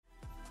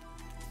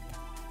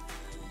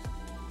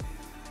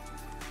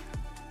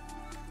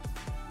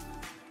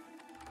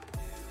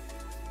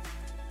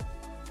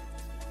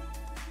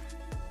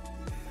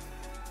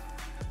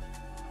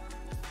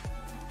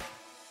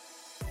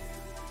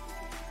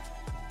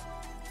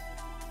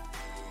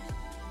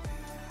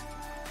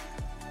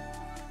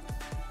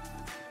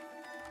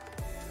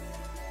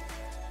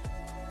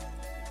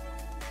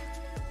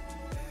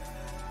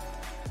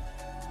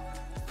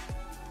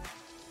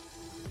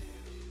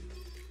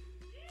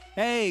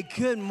Hey,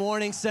 good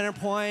morning,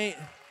 Centerpoint.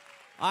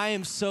 I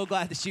am so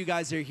glad that you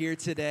guys are here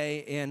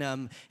today.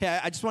 And hey,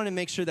 I just want to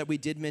make sure that we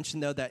did mention,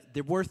 though, that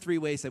there were three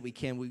ways that we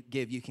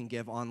give. You can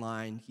give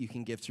online, you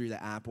can give through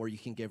the app, or you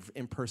can give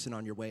in person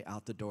on your way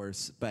out the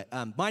doors. But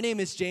my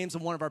name is James.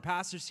 I'm one of our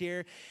pastors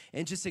here,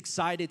 and just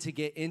excited to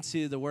get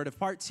into the Word of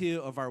Part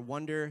 2 of our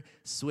Wonder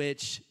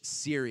Switch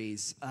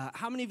series.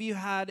 How many of you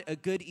had a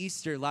good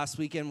Easter last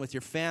weekend with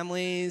your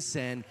families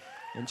and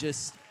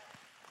just...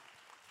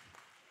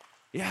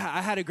 Yeah,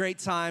 I had a great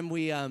time.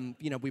 We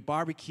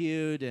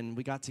barbecued and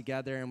we got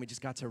together and we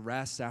just got to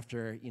rest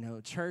after,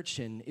 church.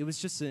 And it was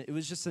just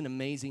an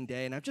amazing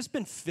day. And I've just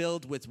been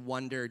filled with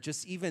wonder,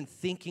 just even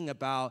thinking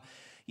about,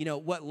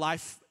 what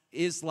life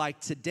is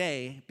like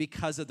today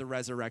because of the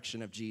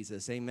resurrection of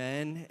Jesus.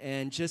 Amen.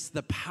 And just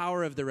the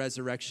power of the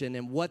resurrection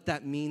and what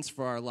that means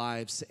for our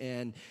lives.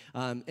 And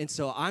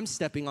so I'm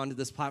stepping onto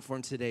this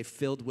platform today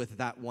filled with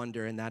that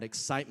wonder and that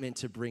excitement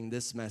to bring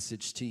this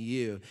message to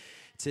you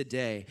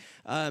today.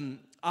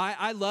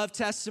 I love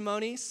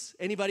testimonies.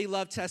 Anybody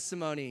love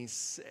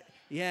testimonies?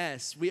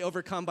 Yes, we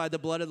overcome by the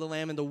blood of the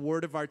Lamb and the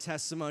word of our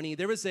testimony.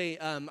 There was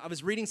I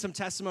was reading some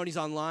testimonies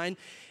online.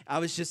 I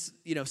was just,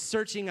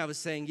 searching. I was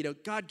saying,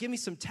 God, give me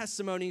some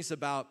testimonies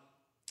about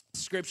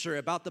Scripture,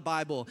 about the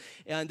Bible.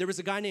 And there was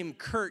a guy named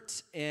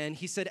Kurt, and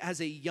he said,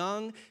 as a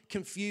young,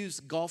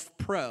 confused golf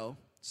pro,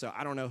 so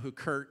I don't know who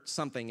Kurt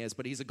something is,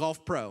 but he's a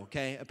golf pro,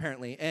 okay,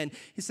 apparently. And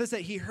he says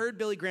that he heard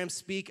Billy Graham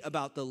speak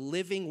about the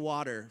living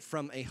water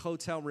from a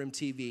hotel room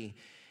TV.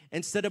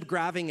 Instead of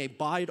grabbing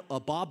instead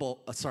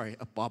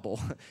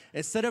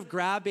of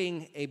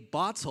grabbing a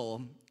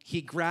bottle,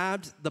 he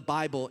grabbed the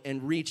Bible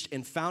and reached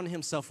and found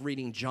himself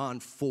reading John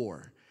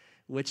 4,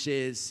 which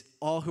is,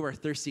 all who are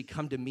thirsty,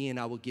 come to me and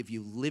I will give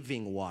you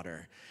living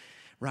water.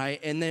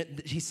 Right? And then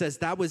he says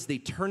that was the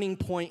turning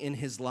point in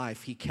his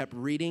life. He kept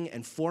reading,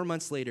 and 4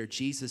 months later,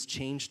 Jesus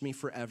changed me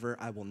forever.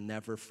 I will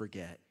never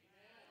forget.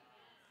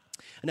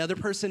 Another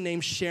person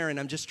named Sharon,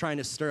 I'm just trying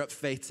to stir up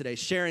faith today.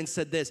 Sharon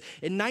said this,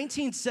 in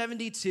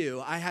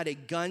 1972, I had a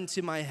gun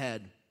to my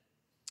head.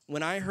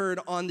 When I heard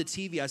on the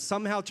TV, I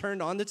somehow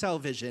turned on the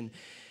television,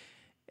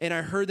 and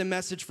I heard the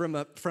message from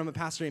a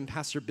pastor named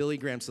Pastor Billy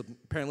Graham. So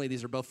apparently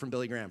these are both from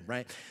Billy Graham,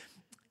 right?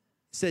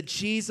 Said,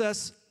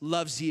 Jesus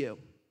loves you.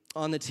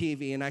 On the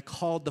TV, and I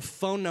called the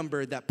phone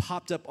number that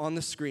popped up on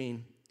the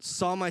screen,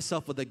 saw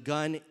myself with a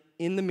gun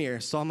in the mirror,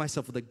 saw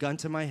myself with a gun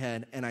to my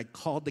head, and I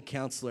called the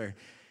counselor.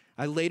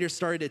 I later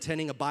started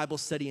attending a Bible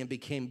study and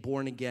became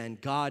born again.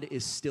 God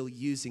is still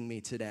using me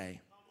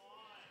today.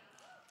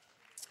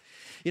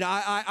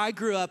 I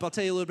grew up, I'll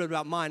tell you a little bit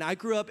about mine. I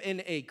grew up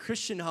in a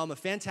Christian home, a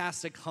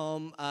fantastic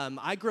home.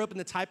 I grew up in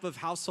the type of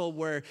household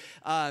where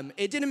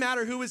it didn't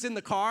matter who was in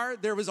the car,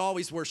 there was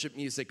always worship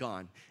music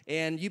on.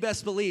 And you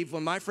best believe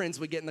when my friends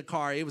would get in the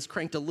car, it was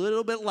cranked a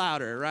little bit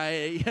louder,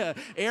 right? Yeah.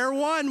 Air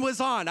One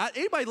was on.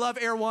 Anybody love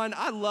Air One?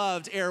 I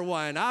loved Air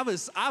One. I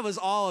was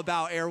all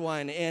about Air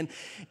One. And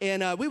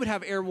we would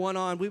have Air One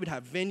on. We would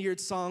have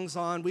Vineyard songs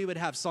on. We would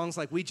have songs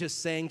like we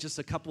just sang just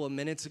a couple of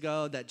minutes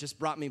ago that just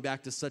brought me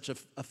back to such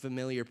a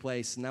familiar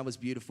place, and that was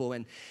beautiful.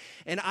 And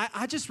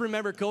I just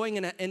remember going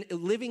in and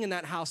living in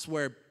that house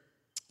where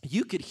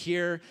you could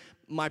hear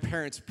my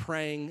parents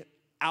praying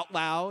out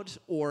loud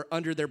or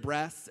under their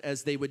breath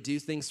as they would do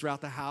things throughout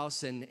the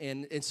house.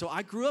 And so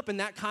I grew up in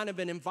that kind of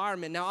an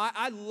environment. Now,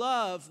 I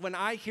love when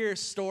I hear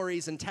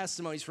stories and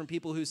testimonies from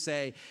people who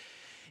say,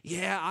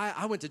 yeah,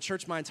 I went to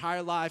church my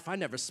entire life. I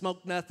never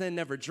smoked nothing,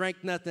 never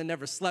drank nothing,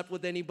 never slept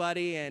with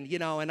anybody. And,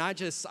 and I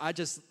just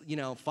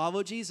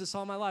followed Jesus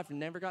all my life and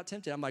never got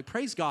tempted. I'm like,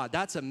 praise God,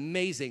 that's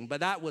amazing.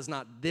 But that was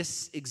not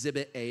this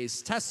Exhibit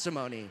A's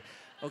testimony,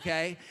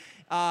 okay?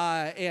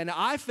 And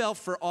I fell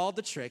for all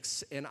the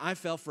tricks, and I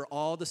fell for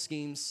all the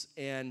schemes,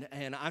 and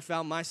I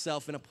found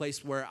myself in a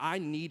place where I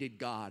needed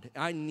God.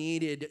 I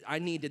needed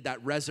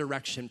that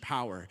resurrection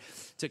power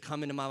to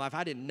come into my life.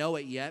 I didn't know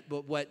it yet,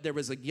 but there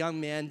was a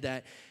young man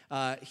that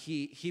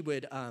he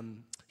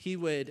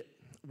would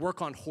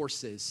work on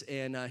horses,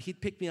 and he'd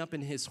pick me up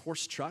in his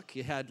horse truck.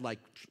 He had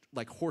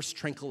like horse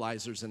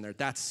tranquilizers in there.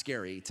 That's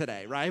scary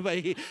today, right? But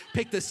he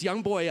picked this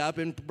young boy up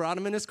and brought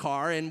him in his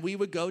car, and we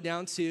would go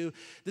down to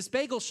this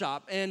bagel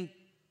shop, and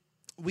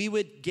we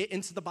would get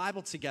into the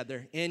Bible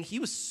together. And he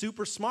was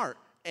super smart,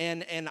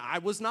 and I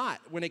was not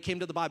when it came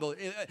to the Bible.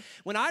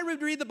 When I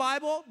would read the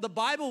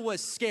Bible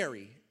was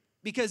scary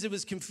because it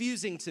was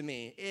confusing to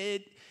me.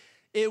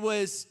 It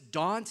was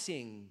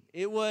daunting.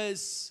 It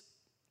was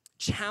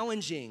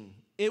challenging.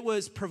 It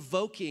was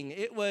provoking.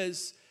 It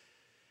was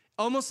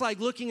almost like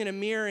looking in a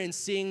mirror and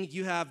seeing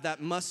you have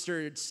that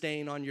mustard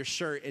stain on your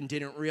shirt and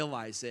didn't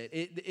realize it.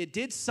 It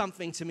did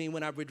something to me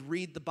when I would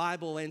read the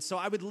Bible. And so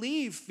I would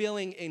leave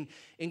feeling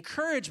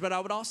encouraged, but I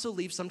would also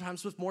leave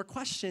sometimes with more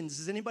questions.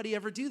 Does anybody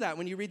ever do that?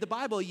 When you read the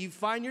Bible, you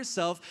find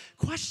yourself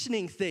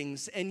questioning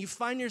things and you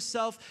find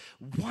yourself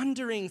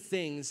wondering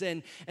things.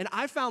 And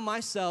I found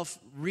myself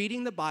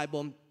reading the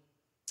Bible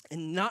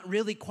and not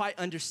really quite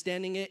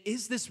understanding it.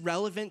 Is this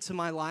relevant to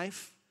my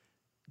life?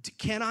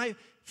 Can I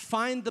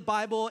find the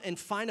Bible and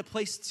find a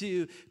place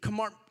to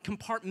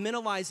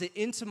compartmentalize it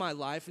into my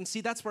life. And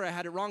see, that's where I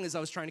had it wrong, is I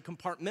was trying to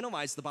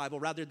compartmentalize the Bible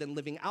rather than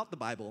living out the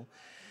Bible.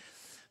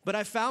 But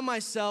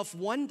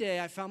one day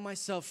I found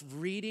myself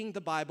reading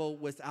the Bible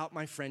without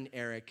my friend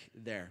Eric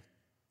there.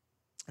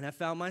 And I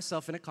found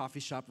myself in a coffee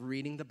shop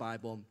reading the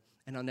Bible.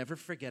 And I'll never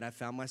forget, I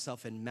found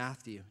myself in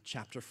Matthew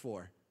chapter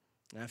 4.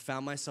 And I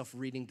found myself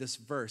reading this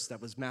verse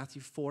that was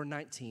Matthew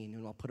 4:19,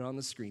 and I'll put it on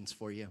the screens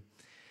for you.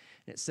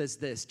 And it says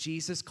this: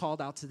 Jesus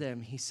called out to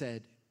them. He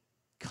said,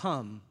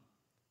 "Come,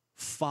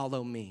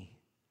 follow me,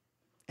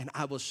 and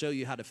I will show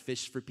you how to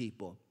fish for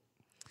people."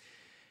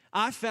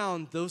 I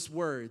found those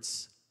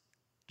words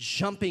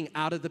jumping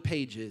out of the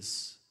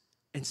pages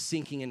and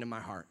sinking into my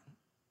heart.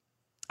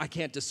 I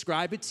can't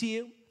describe it to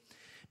you,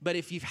 but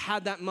if you've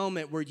had that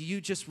moment where you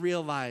just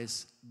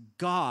realize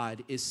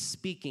God is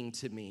speaking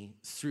to me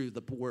through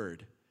the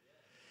word.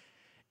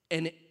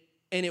 And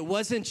it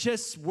wasn't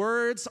just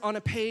words on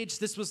a page.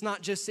 This was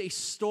not just a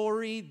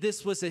story.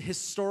 This was a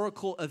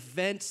historical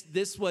event.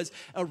 This was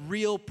a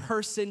real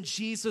person.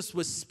 Jesus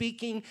was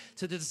speaking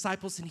to the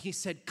disciples, and he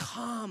said,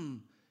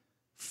 "Come,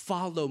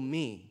 follow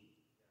me."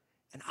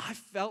 And I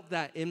felt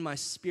that in my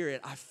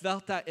spirit. I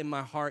felt that in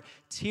my heart.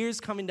 Tears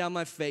coming down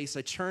my face.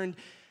 I turned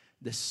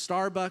the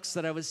Starbucks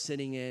that I was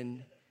sitting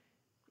in,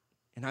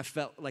 and I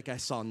felt like I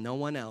saw no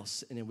one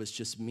else, and it was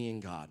just me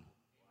and God.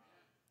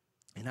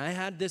 And I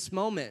had this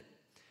moment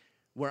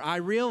where I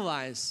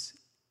realized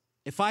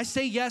if I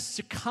say yes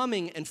to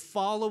coming and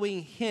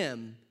following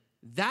him,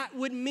 that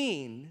would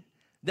mean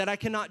that I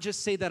cannot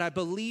just say that I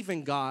believe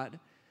in God,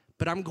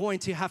 but I'm going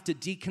to have to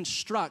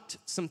deconstruct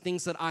some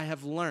things that I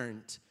have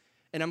learned.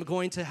 And I'm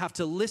going to have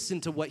to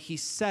listen to what he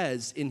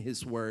says in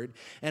his word.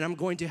 And I'm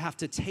going to have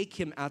to take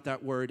him at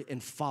that word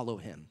and follow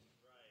him.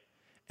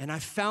 Right. And I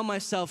found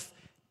myself,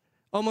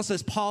 almost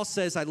as Paul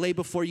says, I lay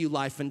before you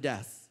life and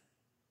death.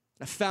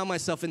 I found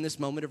myself in this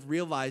moment of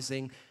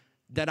realizing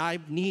that I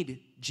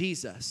need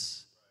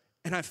Jesus.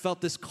 And I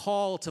felt this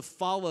call to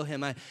follow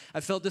him. I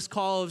felt this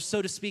call of,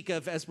 so to speak,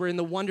 of, as we're in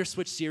the Wonder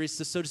Switch series,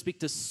 to, so to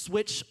speak, to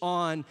switch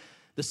on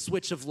the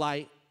switch of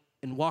light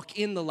and walk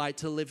in the light,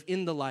 to live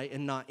in the light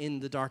and not in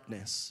the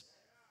darkness.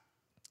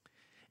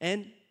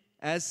 And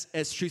as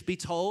truth be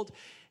told,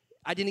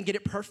 I didn't get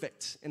it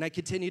perfect, and I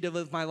continued to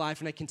live my life,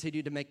 and I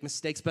continued to make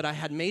mistakes, but I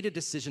had made a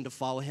decision to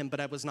follow him, but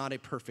I was not a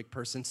perfect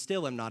person.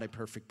 Still am not a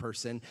perfect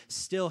person.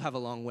 Still have a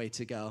long way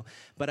to go.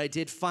 But I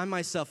did find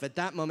myself at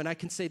that moment. I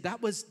can say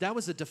that was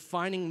a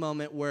defining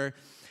moment where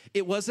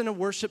it wasn't a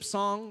worship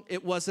song,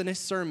 it wasn't a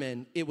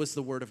sermon, it was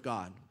the Word of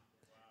God.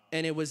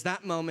 And it was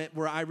that moment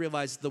where I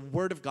realized the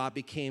Word of God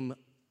became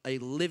a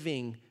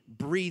living,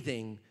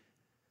 breathing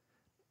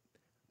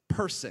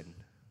person.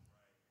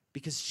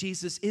 Because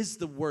Jesus is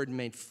the Word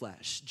made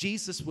flesh.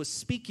 Jesus was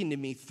speaking to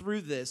me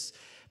through this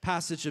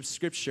passage of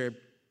Scripture.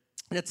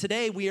 Now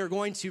today we are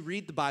going to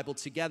read the Bible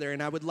together,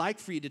 and I would like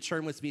for you to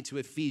turn with me to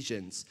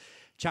Ephesians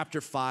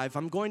chapter 5.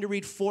 I'm going to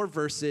read 4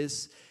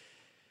 verses,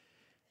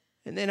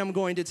 and then I'm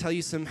going to tell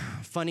you some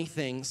funny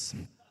things.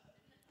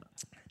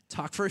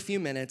 Talk for a few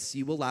minutes.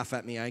 You will laugh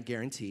at me, I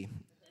guarantee.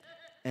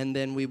 And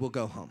then we will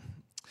go home.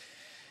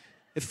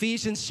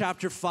 Ephesians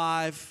chapter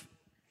 5.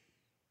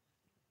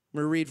 I'm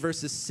going to read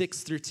verses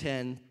 6 through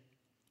 10.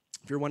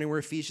 If you're wondering where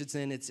Ephesians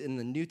is, it's in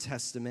the New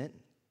Testament.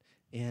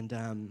 And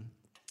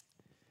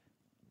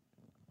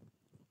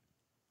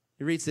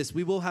it reads this.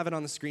 We will have it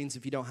on the screens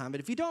if you don't have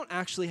it. If you don't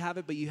actually have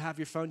it, but you have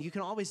your phone, you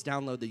can always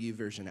download the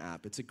YouVersion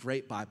app. It's a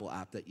great Bible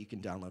app that you can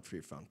download for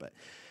your phone. But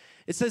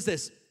it says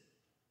this: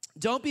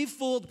 don't be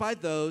fooled by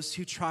those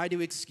who try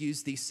to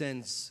excuse these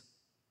sins,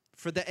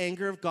 for the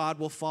anger of God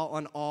will fall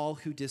on all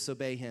who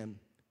disobey him.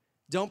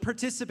 Don't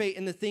participate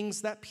in the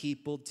things that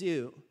people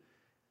do.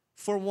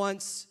 For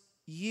once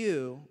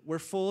you were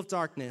full of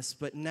darkness,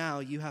 but now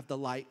you have the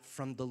light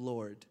from the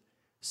Lord.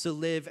 So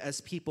live as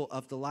people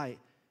of the light.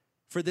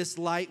 For this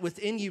light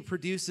within you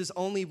produces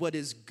only what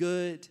is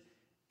good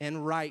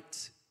and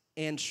right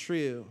and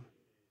true.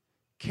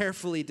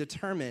 Carefully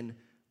determine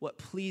what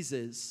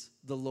pleases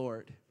the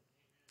Lord.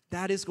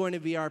 That is going to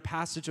be our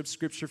passage of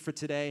Scripture for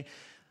today.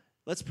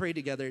 Let's pray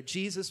together.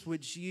 Jesus,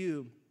 would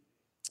you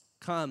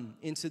come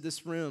into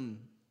this room?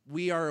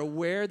 We are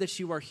aware that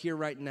you are here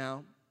right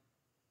now.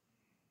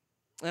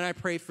 And I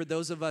pray for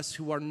those of us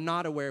who are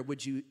not aware,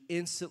 would you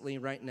instantly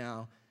right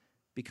now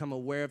become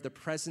aware of the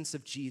presence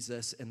of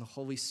Jesus and the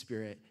Holy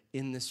Spirit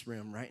in this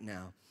room right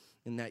now,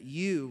 and that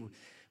you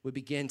would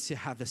begin to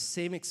have the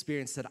same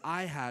experience that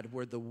I had,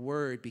 where the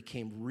Word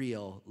became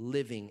real,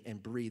 living,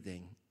 and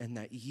breathing, and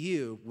that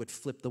you would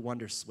flip the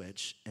wonder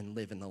switch and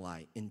live in the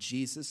light. In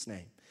Jesus'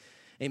 name,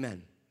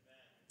 amen.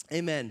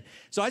 Amen.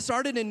 So I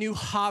started a new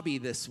hobby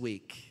this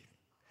week.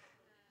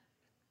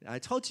 I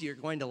told you you're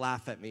going to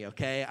laugh at me,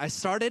 okay? I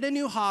started a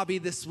new hobby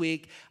this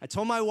week. I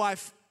told my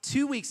wife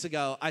 2 weeks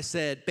ago, I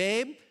said,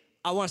 babe,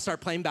 I want to start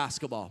playing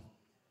basketball.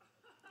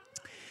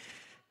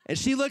 And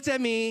she looked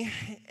at me,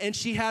 and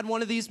she had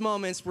one of these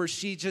moments where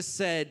she just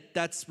said,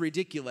 that's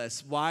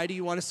ridiculous. Why do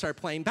you want to start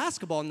playing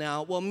basketball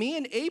now? Well, me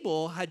and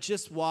Abel had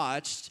just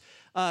watched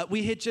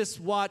we had just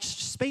watched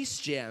Space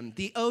Jam,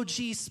 the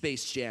OG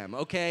Space Jam,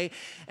 okay?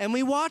 And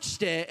we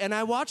watched it, and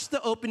I watched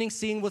the opening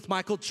scene with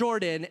Michael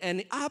Jordan,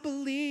 and I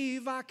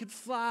believe I could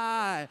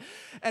fly.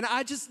 And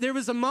there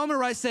was a moment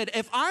where I said,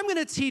 if I'm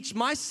gonna teach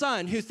my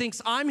son who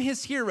thinks I'm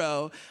his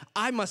hero,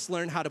 I must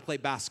learn how to play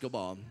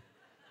basketball.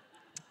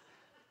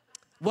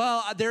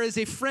 Well, there is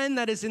a friend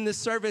that is in this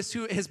service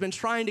who has been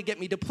trying to get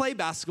me to play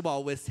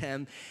basketball with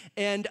him,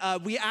 and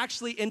we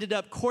actually ended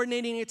up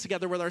coordinating it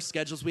together with our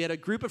schedules. We had a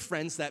group of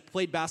friends that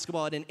played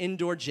basketball at an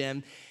indoor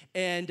gym,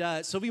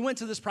 and so we went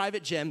to this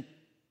private gym,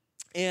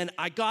 and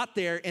I got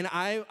there, and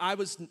I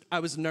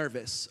was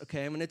nervous,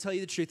 okay? I'm gonna tell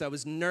you the truth. I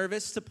was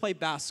nervous to play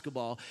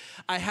basketball.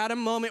 I had a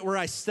moment where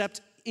I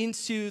stepped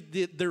into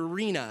the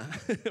arena,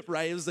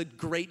 right? It was a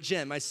great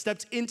gym. I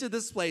stepped into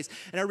this place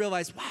and I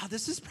realized, wow,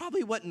 this is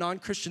probably what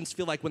non-Christians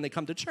feel like when they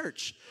come to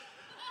church.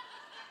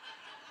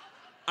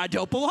 I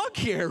don't belong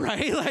here,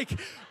 right?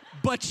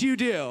 But you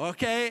do,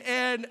 okay?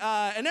 And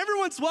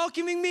everyone's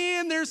welcoming me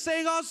and they're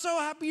saying, oh, so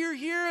happy you're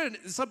here. And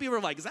some people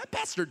are like, is that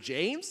Pastor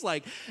James?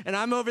 And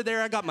I'm over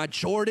there, I got my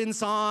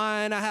Jordans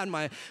on, I had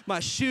my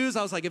shoes.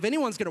 I was like, if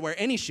anyone's gonna wear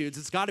any shoes,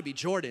 it's gotta be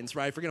Jordans,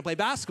 right? If we're gonna play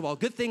basketball,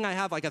 good thing I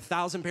have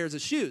 1,000 pairs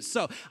of shoes.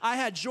 So I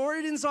had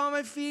Jordans on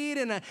my feet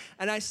and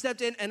I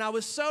stepped in and I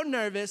was so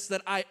nervous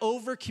that I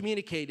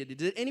over-communicated.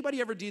 Did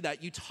anybody ever do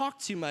that? You talk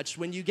too much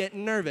when you get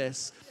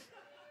nervous.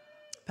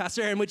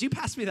 Pastor Aaron, would you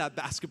pass me that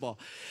basketball?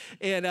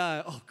 And,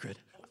 oh, good.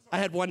 I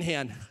had one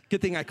hand.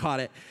 Good thing I caught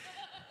it.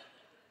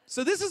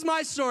 So this is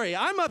my story.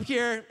 I'm up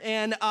here,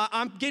 and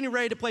I'm getting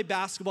ready to play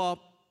basketball,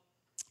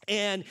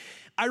 and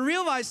I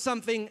realized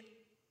something.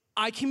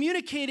 I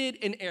communicated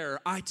an error.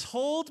 I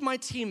told my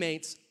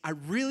teammates I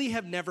really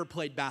have never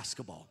played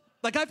basketball.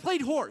 I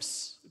played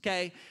horse,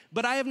 okay?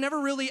 But I have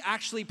never really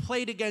actually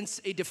played against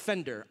a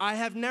defender. I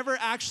have never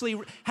actually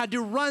had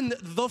to run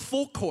the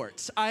full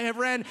court. I have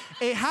ran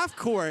a half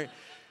court.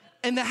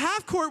 And the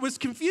half court was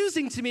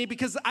confusing to me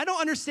because I don't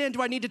understand,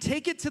 do I need to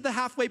take it to the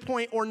halfway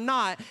point or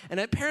not? And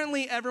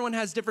apparently everyone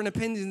has different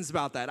opinions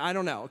about that. I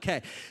don't know,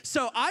 okay.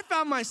 So I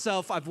found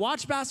myself, I've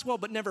watched basketball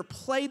but never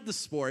played the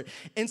sport.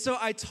 And so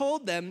I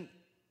told them,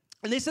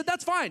 and they said,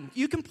 that's fine.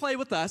 You can play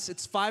with us.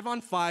 It's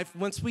 5-on-5.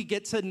 Once we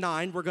get to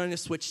 9, we're going to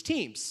switch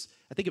teams.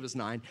 I think it was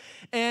 9.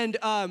 And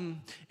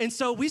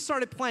so we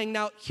started playing.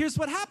 Now, here's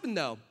what happened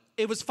though.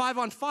 It was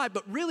 5-on-5,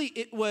 but really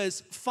it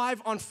was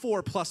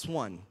 5-on-4 plus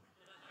 1.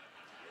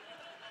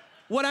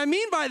 What I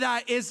mean by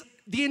that is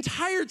the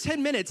entire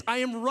 10 minutes, I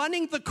am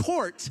running the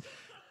court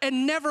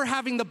and never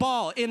having the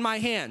ball in my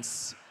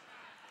hands.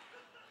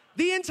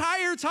 The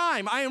entire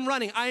time I am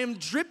running, I am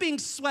dripping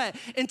sweat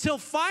until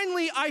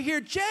finally I hear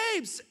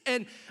James,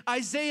 and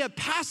Isaiah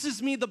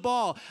passes me the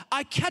ball.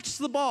 I catch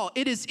the ball.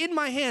 It is in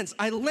my hands.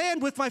 I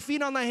land with my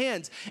feet on my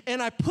hands,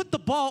 and I put the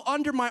ball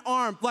under my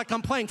arm like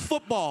I'm playing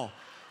football.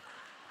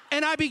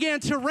 And I began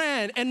to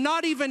run, and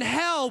not even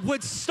hell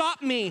would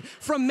stop me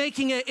from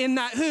making it in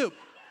that hoop.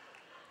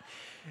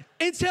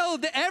 Until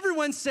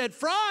everyone said,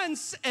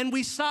 Franz, and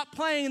we stopped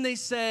playing, and they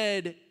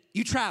said,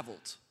 you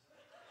traveled.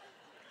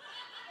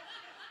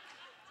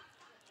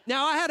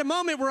 Now, I had a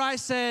moment where I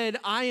said,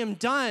 I am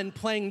done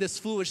playing this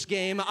foolish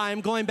game. I am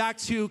going back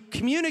to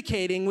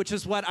communicating, which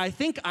is what I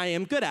think I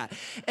am good at.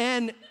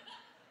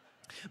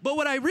 But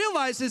what I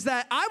realized is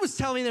that I was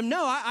telling them,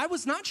 no, I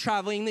was not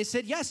traveling. They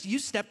said, yes, you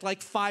stepped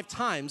 5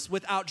 times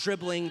without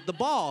dribbling the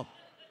ball.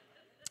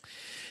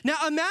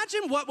 Now,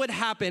 imagine what would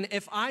happen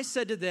if I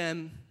said to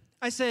them,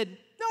 I said,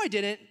 no, I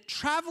didn't.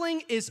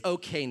 Traveling is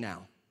okay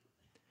now.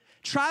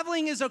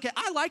 Traveling is okay.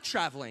 I like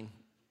traveling.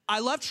 I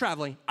love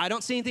traveling. I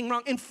don't see anything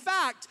wrong. In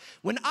fact,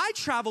 when I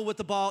travel with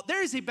the ball,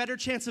 there is a better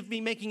chance of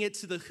me making it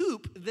to the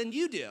hoop than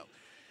you do.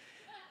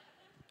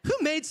 Who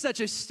made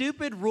such a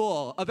stupid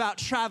rule about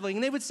traveling?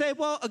 And they would say,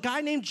 well, a guy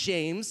named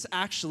James,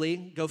 actually,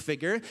 go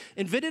figure,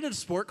 invented a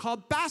sport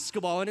called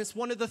basketball, and it's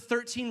one of the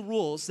 13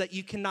 rules that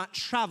you cannot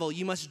travel.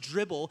 You must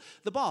dribble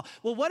the ball.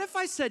 Well, what if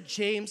I said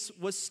James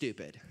was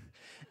stupid?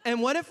 And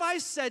what if I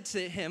said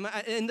to him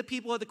and the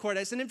people at the court,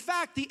 I said, in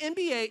fact, the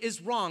NBA is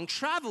wrong.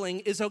 Traveling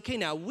is okay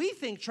now. We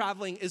think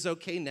traveling is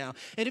okay now.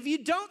 And if you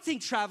don't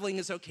think traveling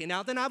is okay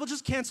now, then I will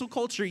just cancel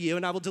culture you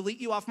and I will delete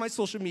you off my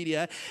social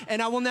media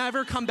and I will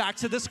never come back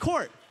to this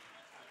court.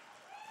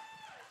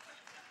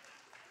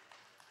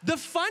 The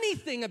funny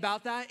thing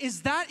about that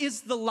is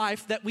the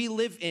life that we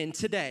live in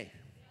today.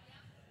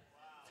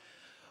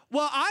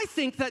 Well, I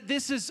think that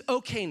this is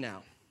okay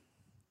now.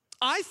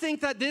 I think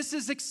that this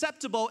is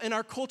acceptable in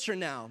our culture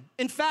now.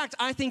 In fact,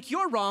 I think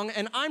you're wrong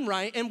and I'm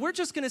right, and we're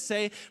just gonna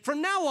say,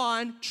 from now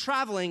on,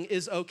 traveling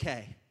is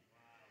okay.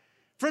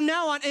 From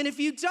now on, and if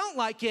you don't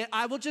like it,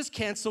 I will just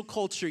cancel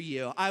culture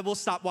you. I will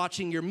stop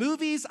watching your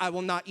movies. I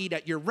will not eat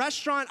at your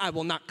restaurant. I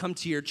will not come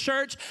to your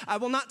church. I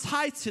will not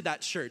tithe to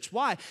that church.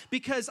 Why?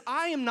 Because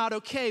I am not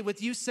okay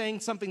with you saying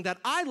something that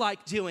I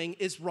like doing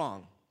is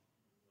wrong.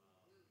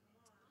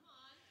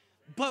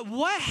 But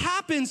what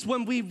happens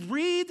when we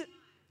read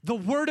the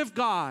Word of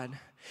God,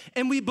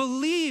 and we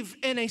believe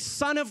in a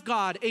Son of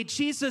God, a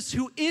Jesus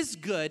who is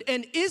good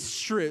and is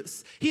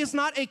truth? He is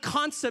not a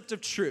concept of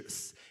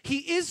truth. He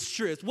is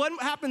truth. What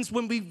happens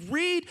when we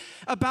read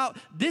about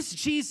this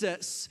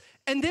Jesus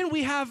and then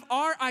we have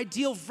our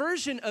ideal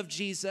version of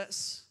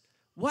Jesus?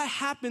 What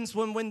happens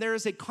when there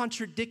is a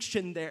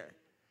contradiction there?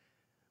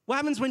 What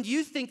happens when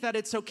you think that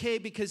it's okay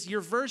because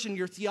your version,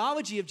 your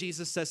theology of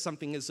Jesus says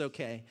something is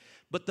okay,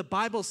 but the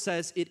Bible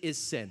says it is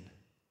sin?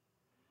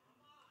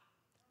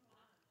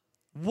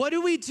 What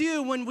do we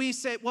do when we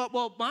say,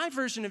 well, my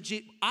version of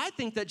Jesus, I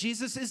think that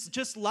Jesus is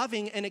just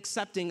loving and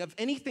accepting of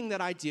anything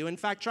that I do. In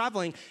fact,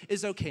 traveling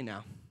is okay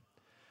now.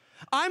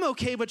 I'm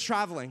okay with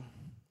traveling.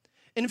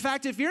 In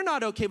fact, if you're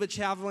not okay with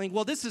traveling,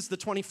 well, this is the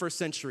 21st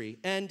century,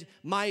 and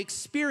my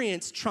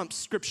experience trumps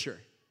Scripture.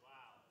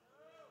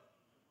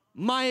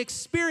 My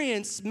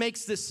experience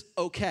makes this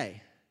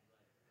okay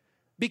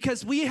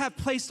because we have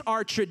placed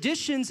our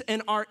traditions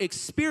and our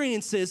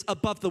experiences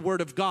above the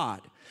Word of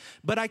God.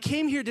 But I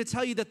came here to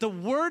tell you that the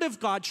Word of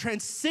God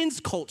transcends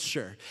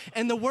culture,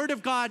 and the Word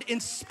of God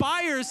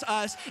inspires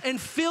us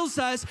and fills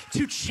us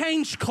to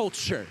change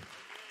culture.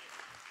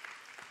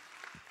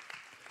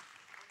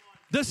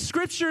 The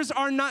Scriptures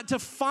are not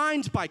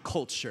defined by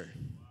culture.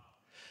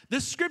 The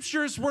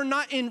Scriptures were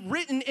not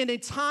written in a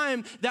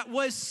time that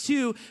was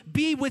to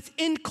be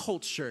within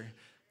culture.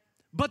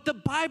 But the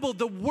Bible,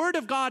 the Word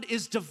of God,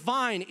 is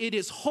divine. It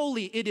is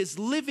holy. It is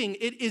living.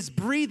 It is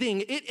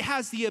breathing. It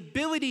has the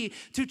ability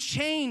to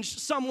change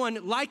someone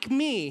like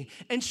me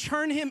and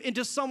turn him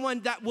into someone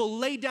that will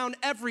lay down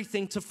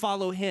everything to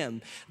follow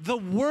him. The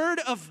Word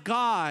of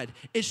God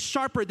is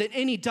sharper than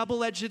any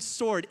double-edged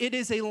sword. It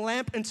is a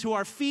lamp unto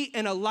our feet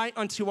and a light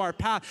unto our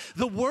path.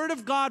 The Word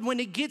of God,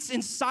 when it gets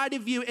inside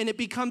of you and it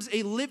becomes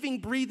a living,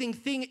 breathing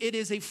thing, it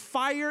is a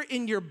fire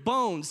in your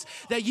bones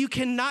that you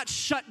cannot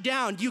shut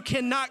down. You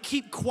cannot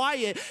keep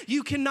quiet.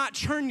 You cannot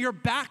turn your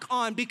back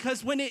on,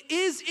 because when it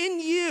is in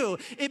you,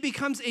 it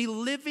becomes a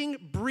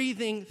living,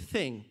 breathing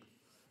thing.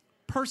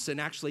 Person,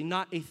 actually,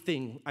 not a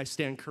thing. I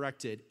stand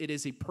corrected. It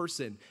is a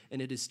person,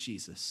 and it is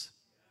Jesus.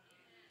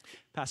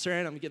 Pastor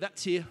Aaron, I'm gonna give that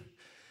to you.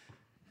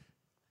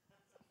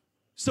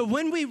 So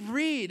when we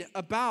read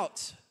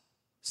about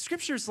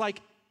scriptures like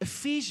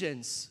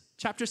Ephesians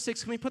chapter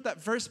 6, can we put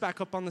that verse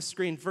back up on the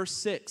screen? Verse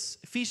 6.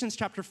 Ephesians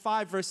chapter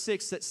 5, verse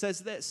 6, that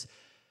says this: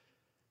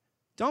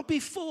 don't be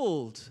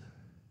fooled.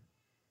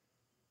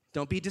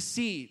 Don't be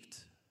deceived.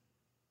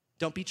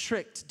 Don't be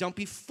tricked. Don't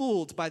be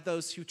fooled by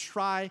those who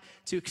try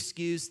to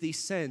excuse these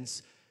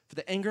sins, for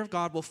the anger of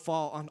God will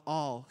fall on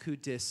all who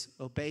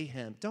disobey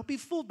him. Don't be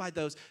fooled by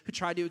those who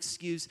try to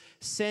excuse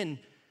sin.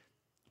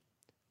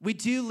 We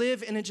do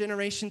live in a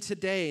generation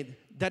today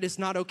that is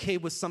not okay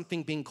with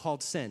something being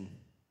called sin.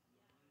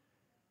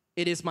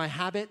 It is my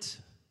habit.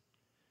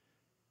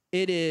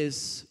 It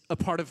is a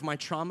part of my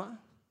trauma.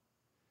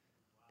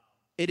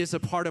 It is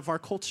a part of our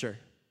culture.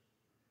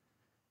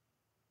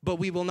 But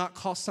we will not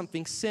call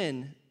something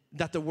sin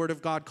that the Word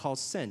of God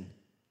calls sin.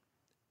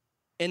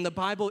 And the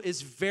Bible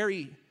is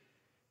very,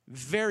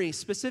 very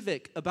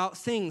specific about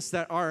things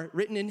that are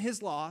written in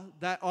his law,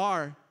 that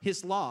are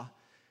his law.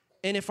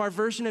 And if our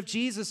version of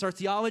Jesus, our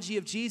theology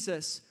of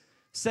Jesus,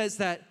 says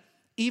that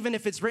even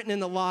if it's written in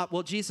the law,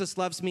 well, Jesus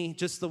loves me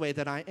just the way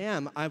that I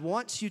am, I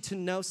want you to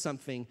know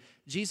something.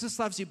 Jesus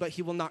loves you, but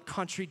he will not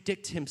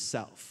contradict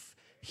himself.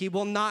 He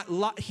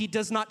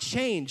does not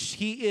change.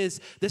 He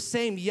is the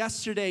same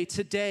yesterday,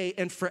 today,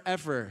 and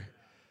forever.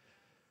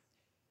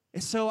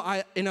 And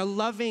so in a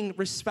loving,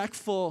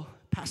 respectful,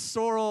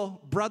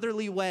 pastoral,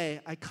 brotherly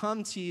way, I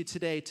come to you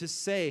today to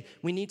say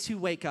we need to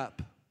wake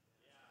up.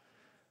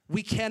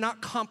 We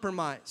cannot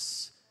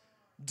compromise.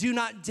 Do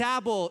not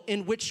dabble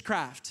in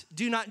witchcraft.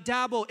 Do not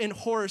dabble in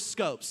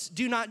horoscopes.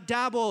 Do not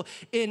dabble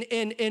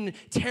in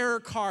tarot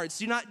cards.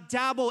 Do not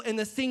dabble in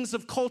the things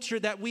of culture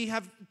that we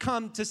have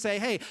come to say,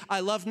 hey, I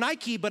love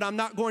Nike, but I'm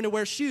not going to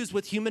wear shoes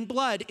with human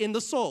blood in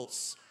the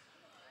soles.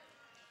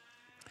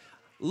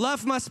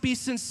 Love must be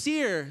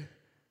sincere.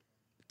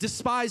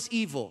 Despise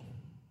evil.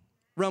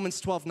 Romans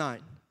 12:9.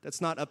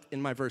 That's not up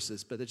in my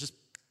verses, but it just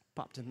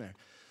popped in there.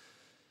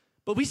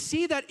 But we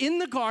see that in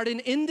the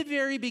garden, in the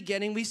very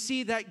beginning, we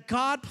see that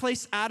God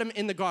placed Adam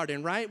in the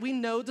garden, right? We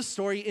know the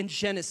story in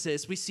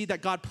Genesis. We see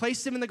that God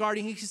placed him in the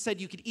garden. He said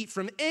you could eat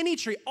from any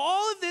tree.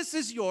 All of this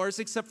is yours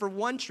except for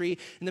one tree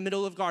in the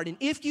middle of the garden.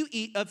 If you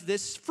eat of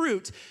this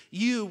fruit,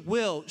 you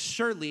will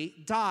surely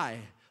die.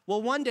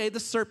 Well, one day the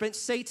serpent,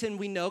 Satan,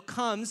 we know,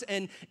 comes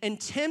and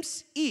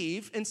tempts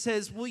Eve and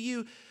says, will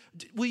you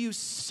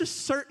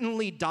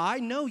certainly die?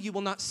 No, you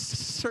will not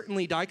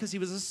certainly die, because he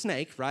was a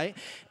snake, right?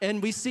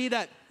 And we see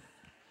that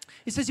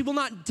he says, you will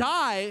not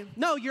die.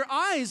 No, your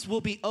eyes will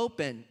be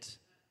opened.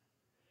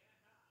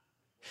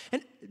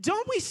 And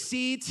don't we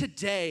see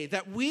today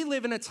that we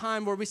live in a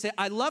time where we say,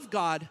 I love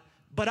God,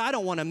 but I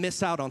don't want to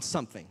miss out on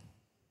something.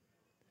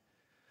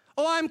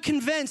 Oh, I'm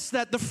convinced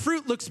that the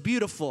fruit looks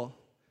beautiful.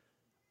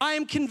 I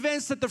am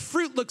convinced that the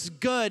fruit looks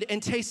good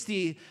and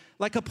tasty,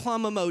 like a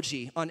plum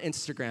emoji on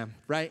Instagram,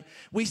 right?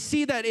 We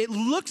see that it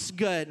looks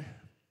good.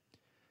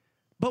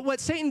 But what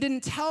Satan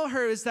didn't tell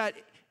her is that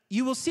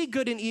you will see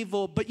good and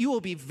evil, but you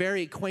will be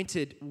very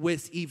acquainted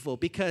with evil,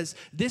 because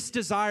this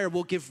desire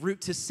will give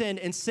root to sin,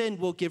 and sin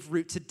will give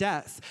root to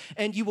death.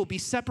 And you will be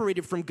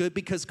separated from good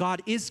because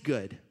God is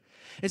good.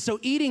 And so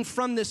eating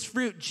from this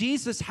fruit,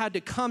 Jesus had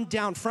to come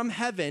down from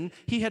heaven.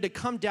 He had to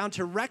come down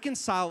to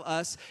reconcile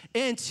us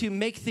and to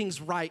make things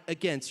right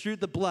again through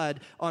the blood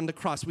on the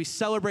cross. We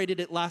celebrated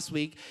it last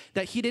week,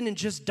 that he didn't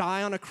just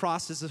die on a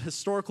cross as a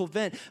historical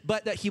event,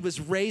 but that he was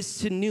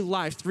raised to new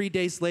life 3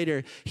 days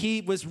later. He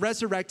was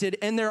resurrected,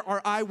 and there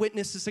are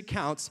eyewitnesses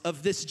accounts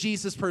of this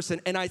Jesus person.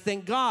 And I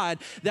thank God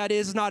that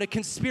is not a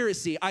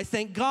conspiracy. I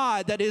thank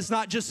God that is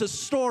not just a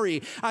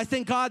story. I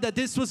thank God that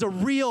this was a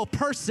real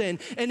person,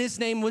 and his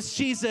name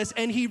was Jesus,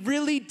 and he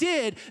really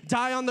did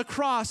die on the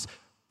cross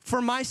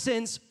for my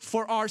sins,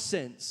 for our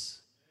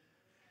sins.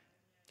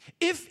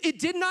 If it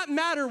did not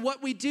matter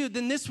what we do,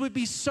 then this would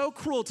be so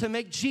cruel to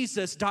make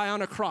Jesus die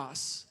on a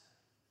cross.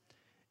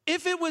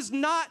 If it was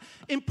not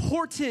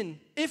important,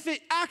 if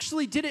it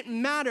actually didn't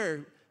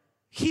matter,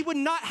 he would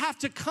not have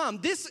to come.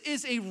 This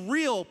is a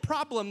real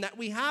problem that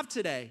we have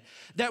today,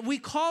 that we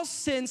call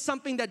sin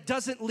something that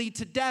doesn't lead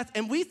to death,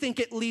 and we think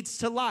it leads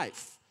to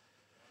life.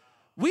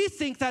 We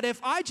think that if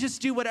I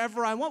just do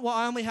whatever I want, well,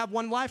 I only have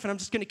one life, and I'm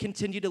just going to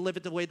continue to live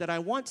it the way that I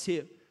want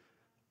to.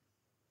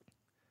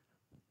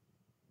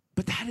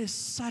 But that is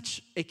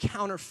such a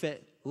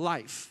counterfeit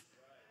life.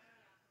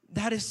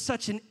 That is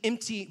such an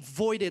empty,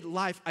 voided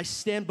life. I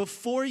stand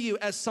before you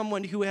as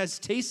someone who has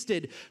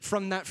tasted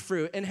from that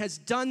fruit and has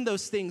done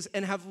those things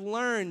and have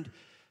learned.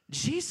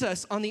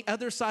 Jesus, on the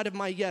other side of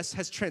my yes,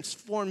 has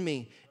transformed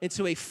me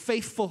into a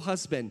faithful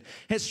husband,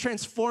 has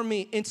transformed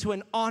me into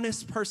an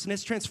honest person,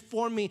 has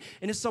transformed me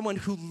into someone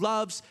who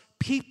loves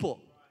people.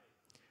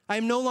 I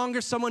am no longer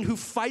someone who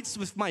fights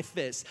with my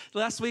fists.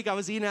 Last week I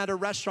was eating at a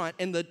restaurant,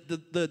 and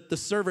the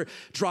server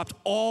dropped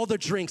all the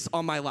drinks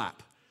on my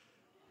lap.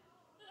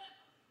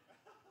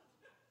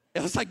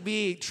 It was like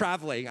me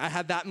traveling. I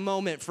had that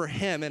moment for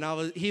him,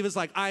 and he was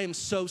like, I am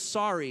so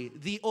sorry.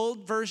 The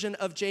old version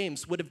of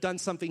James would have done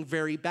something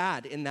very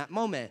bad in that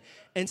moment.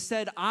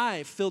 Instead,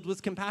 I, filled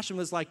with compassion,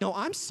 was like, no,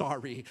 I'm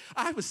sorry.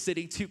 I was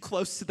sitting too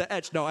close to the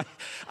edge. No,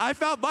 I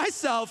found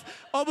myself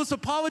almost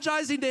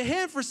apologizing to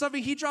him for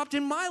something he dropped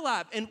in my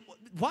lap. And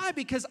why?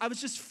 Because I was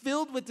just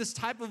filled with this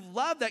type of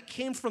love that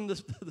came from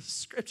the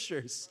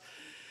scriptures.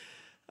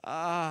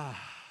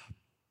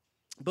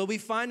 But we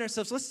find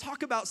ourselves, let's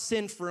talk about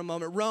sin for a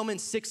moment.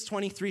 Romans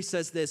 6:23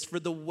 says this,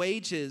 for the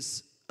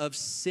wages of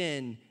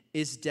sin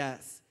is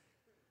death,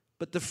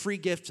 but the free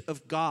gift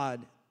of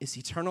God is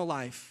eternal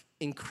life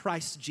in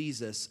Christ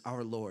Jesus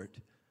our Lord.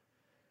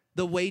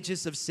 The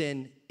wages of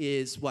sin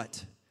is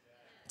what?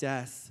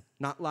 Death,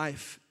 not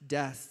life,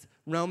 death.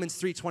 Romans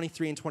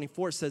 3:23 and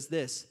 24 says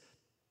this,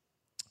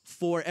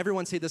 for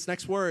everyone, say this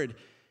next word.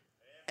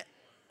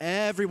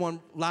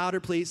 Everyone, louder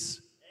please.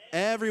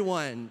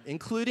 Everyone,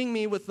 including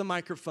me with the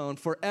microphone,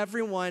 for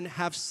everyone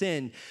have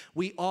sinned.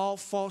 We all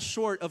fall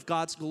short of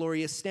God's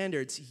glorious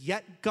standards.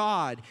 Yet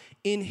God,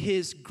 in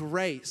his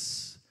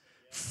grace,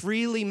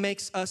 freely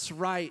makes us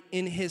right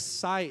in his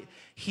sight.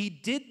 He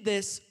did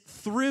this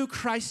through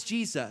Christ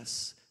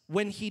Jesus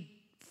when he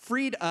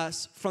freed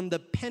us from the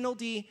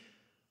penalty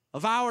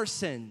of our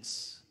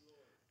sins.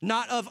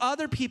 Not of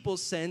other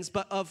people's sins,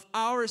 but of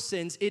our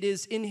sins. It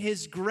is in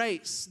his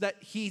grace that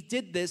he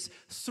did this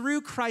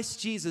through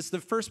Christ Jesus.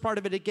 The first part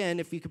of it again,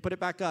 if you could put it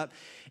back up,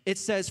 it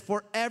says,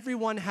 for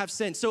everyone have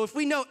sinned. So if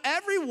we know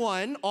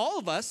everyone, all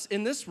of us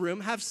in this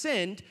room have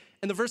sinned,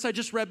 and the verse I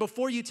just read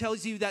before you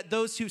tells you that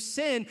those who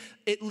sin,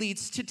 it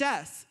leads to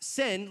death.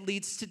 Sin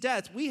leads to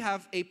death. We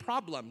have a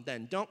problem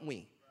then, don't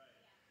we?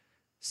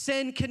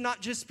 Sin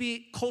cannot just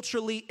be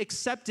culturally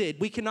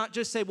accepted. We cannot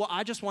just say, well,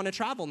 I just want to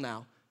travel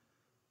now.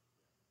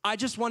 I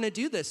just want to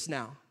do this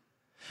now.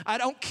 I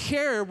don't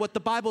care what the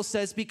Bible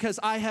says because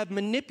I have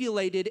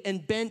manipulated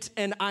and bent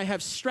and I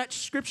have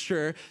stretched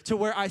scripture to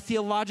where I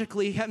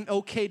theologically am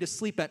okay to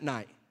sleep at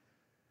night.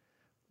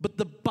 But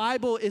the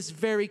Bible is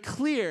very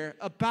clear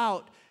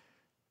about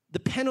the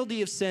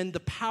penalty of sin,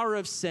 the power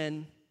of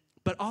sin,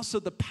 but also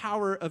the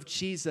power of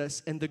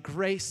Jesus and the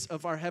grace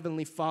of our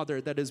Heavenly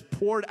Father that is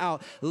poured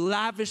out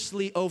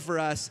lavishly over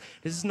us.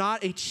 It is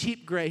not a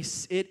cheap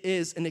grace. It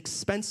is an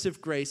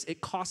expensive grace. It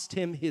cost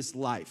him his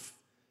life.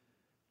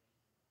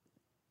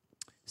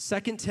 2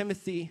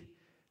 Timothy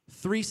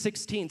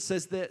 3:16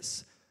 says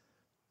this,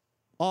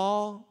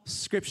 all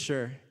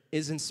scripture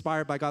is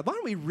inspired by God. Why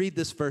don't we read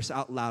this verse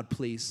out loud,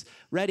 please?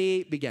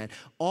 Ready, begin.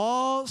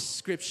 All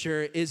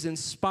scripture is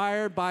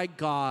inspired by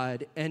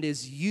God and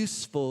is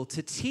useful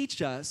to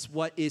teach us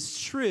what is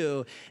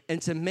true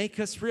and to make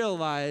us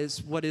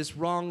realize what is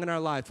wrong in our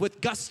life. With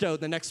gusto,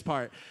 the next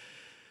part.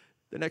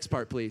 The next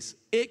part, please.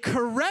 It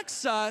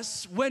corrects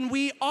us when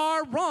we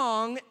are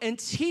wrong and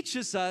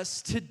teaches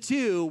us to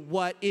do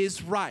what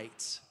is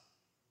right.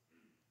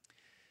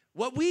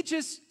 What we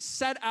just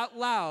said out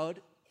loud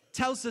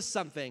tells us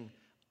something.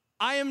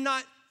 I am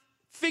not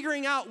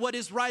figuring out what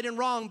is right and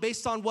wrong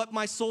based on what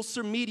my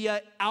social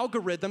media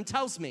algorithm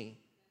tells me.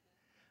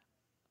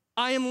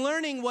 I am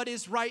learning what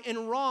is right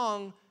and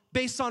wrong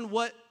based on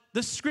what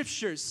the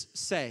scriptures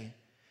say.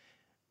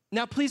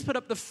 Now, please put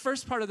up the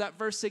first part of that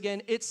verse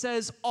again. It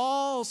says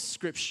all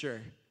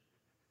scripture.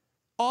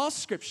 All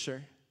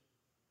scripture.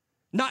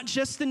 Not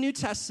just the New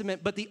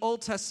Testament, but the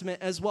Old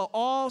Testament as well.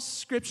 All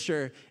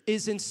scripture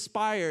is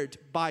inspired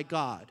by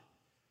God.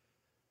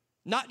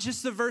 Not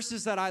just the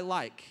verses that I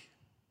like.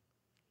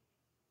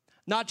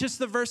 Not just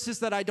the verses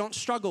that I don't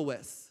struggle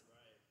with.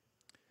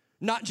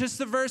 Not just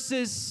the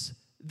verses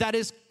that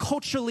is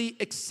culturally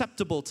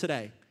acceptable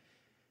today.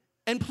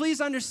 And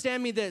please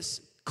understand me this.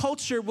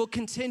 Culture will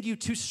continue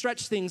to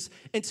stretch things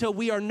until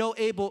we are no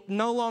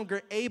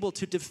longer able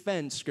to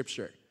defend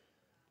Scripture.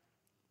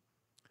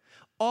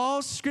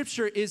 All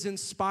Scripture is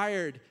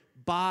inspired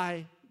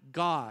by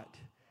God.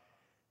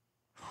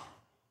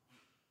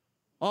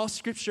 All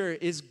Scripture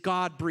is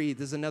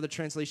God-breathed, is another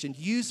translation,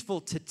 useful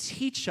to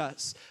teach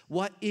us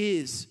what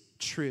is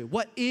true.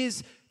 What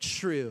is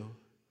true?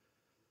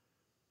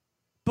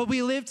 But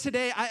we live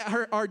today,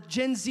 our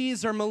Gen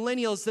Zs, our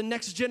millennials, the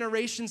next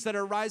generations that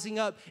are rising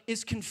up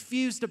is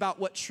confused about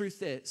what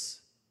truth is.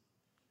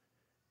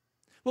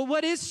 Well,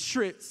 what is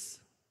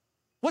truth?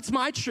 What's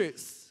my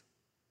truth?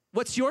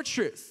 What's your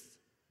truth?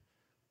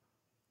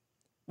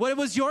 What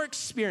was your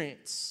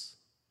experience?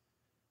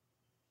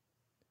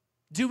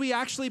 Do we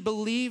actually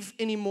believe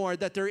anymore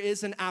that there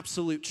is an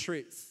absolute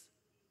truth?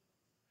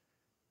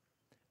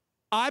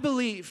 I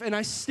believe, and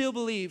I still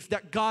believe,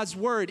 that God's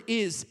word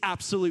is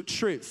absolute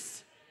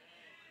truth.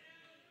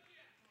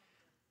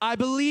 I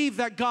believe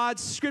that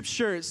God's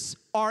scriptures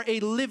are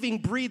a living,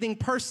 breathing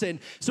person.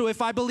 So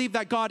if I believe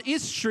that God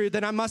is true,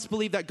 then I must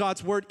believe that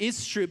God's word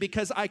is true,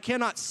 because I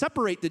cannot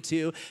separate the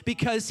two,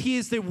 because he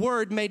is the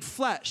word made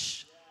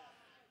flesh.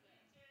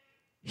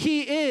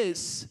 He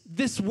is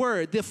this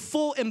word, the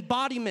full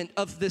embodiment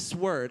of this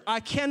word.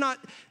 I cannot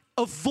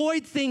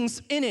avoid things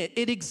in it.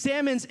 It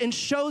examines and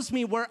shows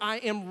me where I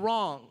am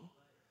wrong.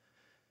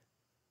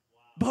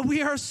 But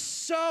we are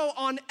so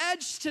on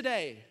edge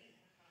today.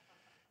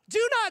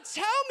 Do not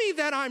tell me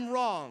that I'm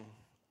wrong,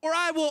 or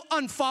I will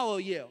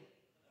unfollow you.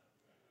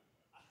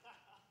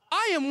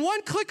 I am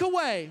one click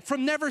away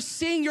from never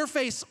seeing your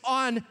face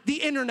on the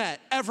internet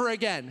ever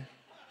again.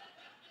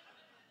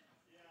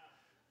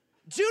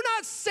 Do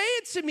not say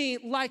it to me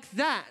like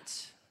that,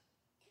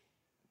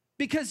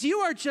 because you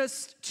are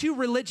just too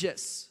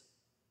religious.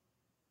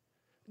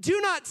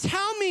 Do not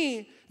tell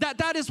me that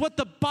that is what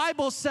the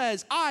Bible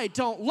says. I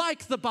don't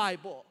like the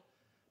Bible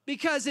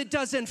because it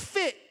doesn't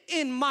fit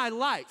in my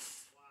life.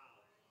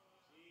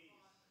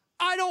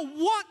 I don't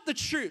want the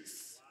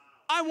truth.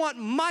 I want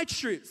my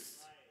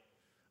truth.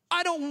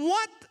 I don't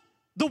want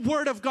the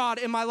word of God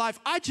in my life.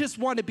 I just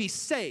want to be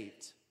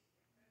saved.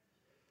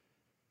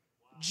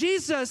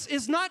 Jesus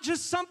is not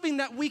just something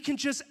that we can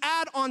just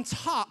add on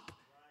top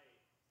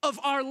of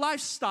our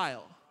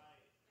lifestyle.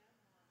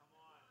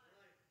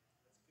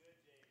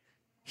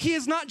 He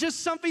is not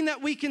just something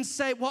that we can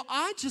say, well,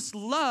 I just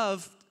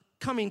love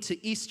coming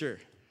to Easter.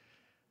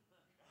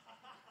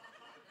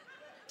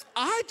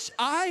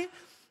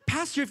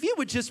 Pastor, if you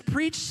would just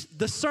preach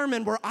the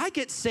sermon where I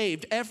get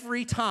saved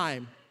every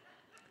time.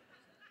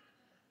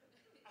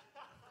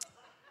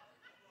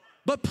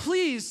 But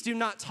please do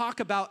not talk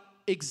about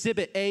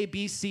exhibit A,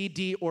 B, C,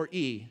 D, or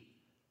E.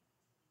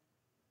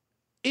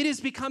 It is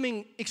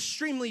becoming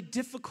extremely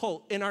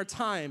difficult in our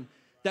time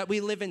that we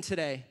live in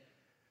today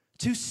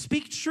to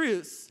speak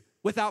truth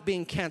without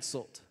being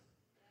canceled.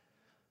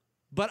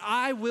 But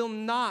I will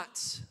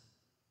not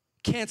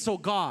cancel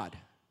God.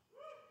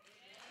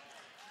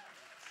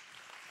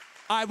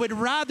 I would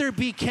rather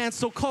be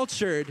cancel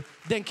cultured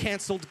than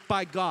canceled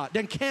by God,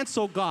 than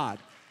cancel God.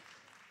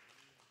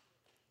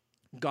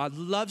 God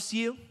loves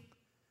you.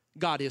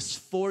 God is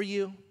for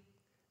you.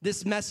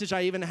 This message,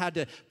 I even had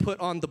to put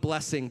on The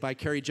Blessing by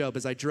Carrie Job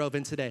as I drove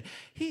in today.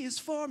 He is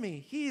for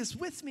me. He is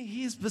with me.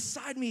 He is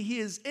beside me. He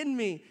is in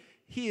me.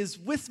 He is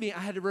with me. I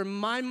had to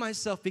remind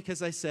myself,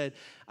 because I said,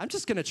 I'm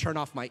just going to turn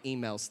off my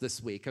emails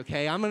this week,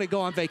 okay? I'm going to go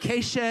on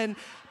vacation.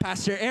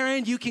 Pastor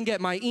Aaron, you can get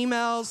my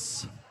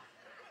emails.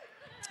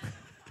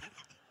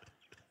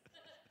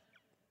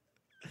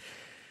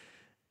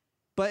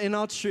 But in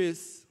all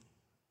truth,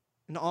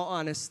 in all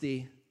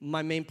honesty,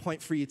 my main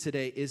point for you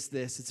today is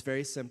this. It's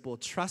very simple.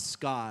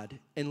 Trust God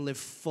and live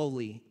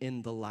fully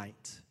in the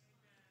light.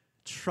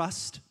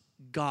 Trust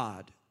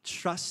God.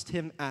 Trust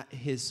him at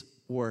his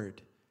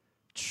word.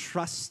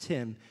 Trust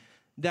him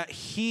that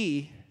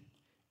he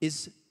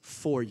is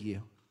for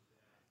you.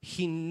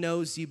 He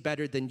knows you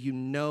better than you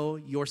know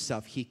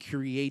yourself. He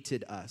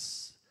created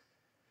us.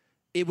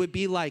 It would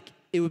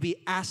be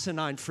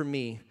asinine for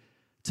me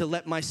to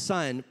let my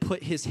son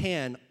put his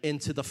hand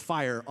into the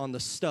fire on the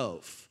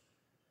stove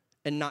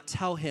and not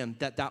tell him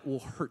that that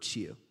will hurt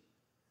you.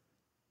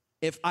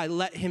 If I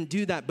let him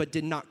do that but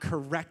did not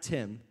correct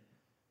him,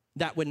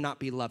 that would not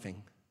be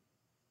loving.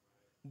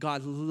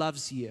 God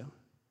loves you.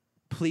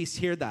 Please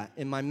hear that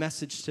in my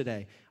message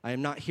today. I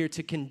am not here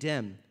to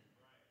condemn.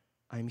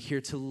 I am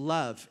here to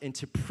love and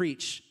to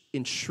preach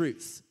in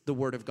truth the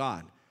word of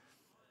God.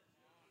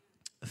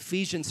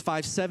 Ephesians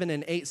 5:7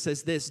 and 8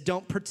 says this: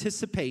 don't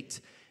participate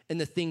in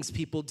the things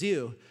people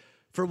do.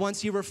 For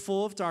once you were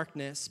full of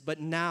darkness,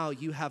 but now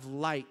you have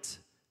light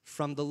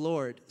from the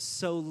Lord.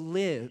 So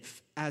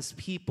live as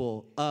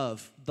people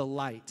of the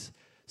light.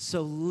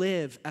 So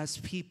live as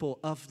people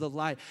of the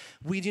light.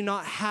 We do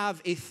not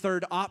have a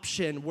third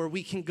option where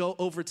we can go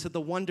over to the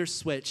wonder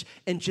switch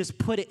and just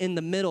put it in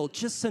the middle,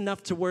 just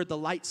enough to where the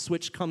light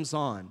switch comes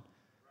on.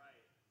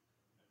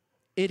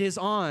 It is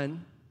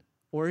on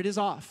or it is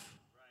off.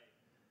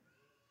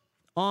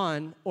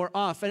 On or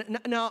off. And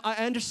now,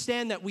 I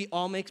understand that we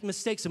all make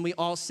mistakes and we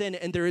all sin,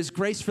 and there is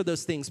grace for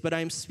those things, but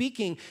I'm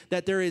speaking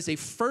that there is a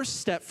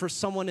first step for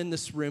someone in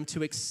this room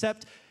to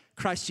accept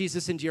Christ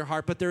Jesus into your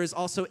heart, but there is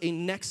also a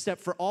next step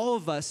for all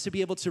of us to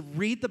be able to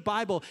read the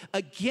Bible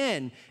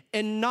again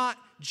and not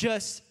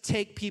just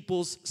take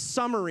people's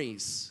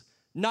summaries,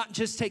 not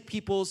just take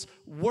people's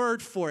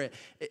word for it.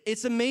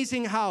 It's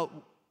amazing how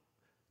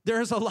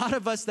there's a lot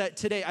of us that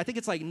today, I think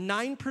it's like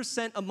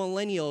 9% of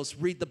millennials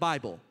read the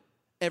Bible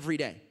every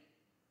day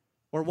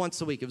or once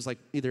a week. It was like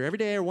either every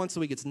day or once a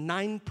week. It's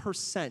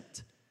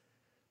 9%.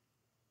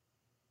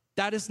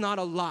 That is not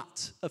a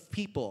lot of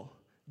people.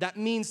 That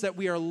means that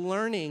we are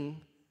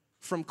learning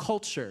from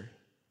culture.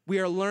 We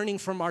are learning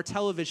from our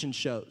television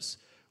shows.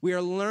 We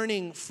are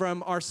learning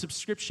from our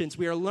subscriptions.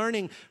 We are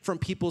learning from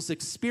people's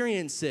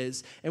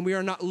experiences, and we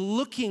are not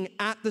looking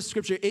at the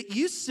scripture. It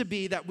used to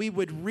be that we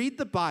would read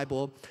the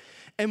Bible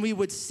and we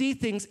would see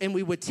things and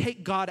we would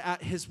take God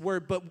at his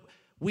word, but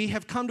we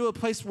have come to a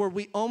place where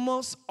we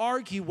almost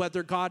argue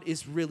whether God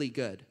is really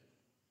good.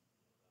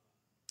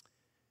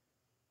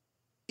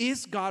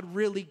 Is God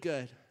really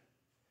good?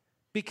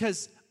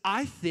 Because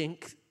I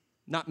think,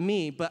 not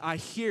me, but I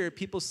hear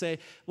people say,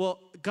 well,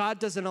 God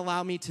doesn't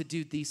allow me to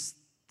do these.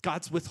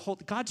 God's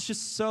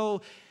just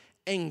so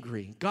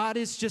angry. God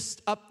is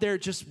just up there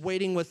just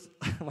waiting with,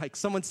 like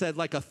someone said,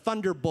 like a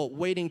thunderbolt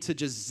waiting to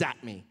just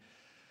zap me.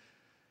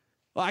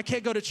 Well, I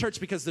can't go to church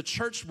because the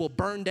church will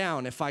burn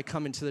down if I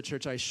come into the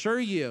church. I assure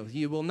you,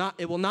 it will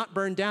not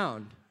burn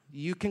down.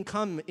 You can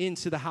come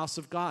into the house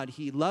of God.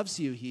 He loves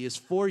you. He is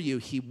for you.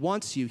 He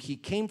wants you. He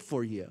came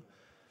for you.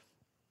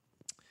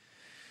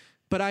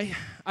 But I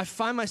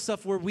find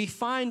myself where we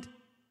find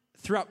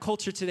throughout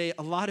culture today,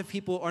 a lot of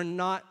people are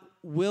not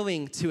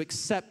willing to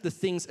accept the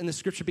things in the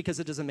scripture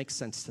because it doesn't make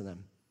sense to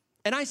them.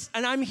 And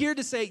I'm here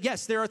to say,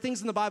 yes, there are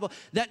things in the Bible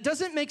that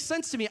doesn't make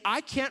sense to me.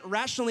 I can't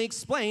rationally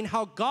explain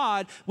how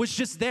God was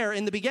just there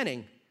in the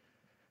beginning.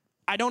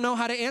 I don't know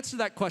how to answer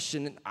that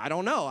question. I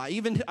don't know.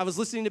 I was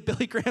listening to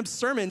Billy Graham's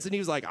sermons, and he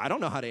was like, I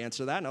don't know how to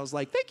answer that. And I was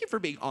like, thank you for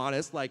being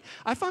honest. Like,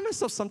 I find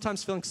myself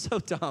sometimes feeling so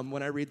dumb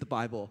when I read the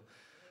Bible.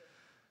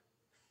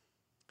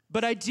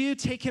 But I do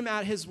take him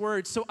at his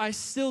word, so I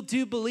still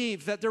do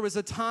believe that there was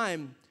a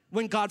time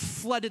when God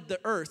flooded the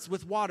earth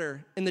with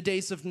water in the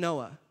days of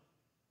Noah.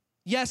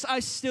 Yes, I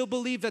still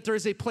believe that there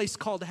is a place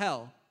called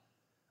hell.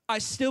 I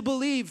still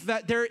believe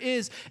that there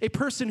is a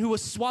person who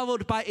was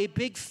swallowed by a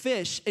big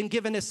fish and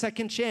given a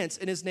second chance,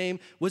 and his name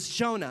was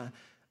Jonah.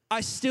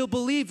 I still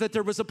believe that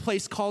there was a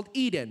place called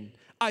Eden.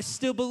 I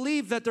still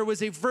believe that there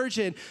was a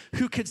virgin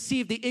who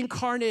conceived the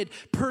incarnate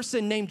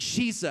person named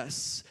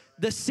Jesus,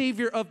 the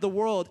Savior of the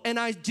world. And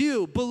I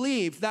do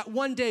believe that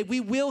one day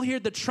we will hear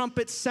the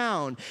trumpet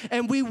sound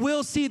and we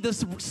will see the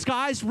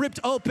skies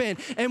ripped open,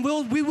 and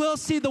we will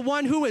see the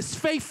one who is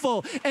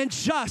faithful and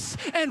just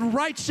and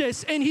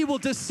righteous, and he will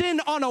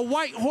descend on a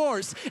white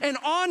horse, and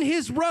on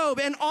his robe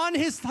and on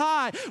his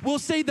thigh will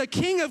say the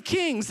King of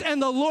Kings and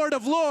the Lord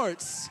of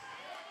Lords.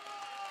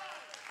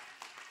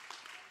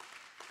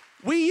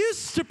 We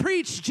used to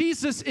preach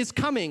Jesus is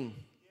coming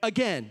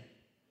again.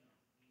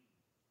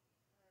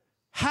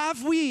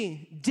 Have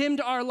we dimmed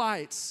our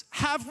lights?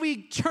 Have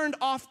we turned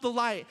off the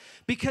light?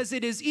 Because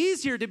it is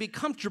easier to be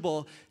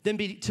comfortable than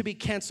to be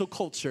cancel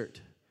cultured.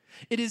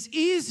 It is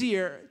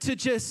easier to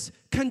just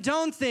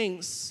condone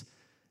things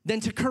than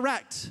to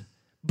correct.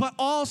 But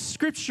all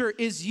scripture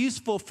is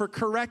useful for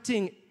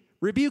correcting,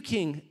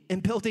 rebuking,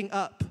 and building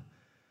up.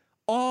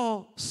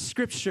 All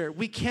scripture.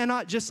 We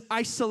cannot just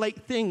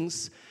isolate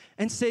things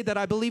and say that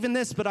I believe in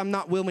this, but I'm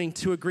not willing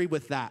to agree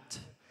with that.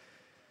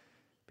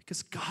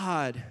 Because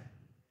God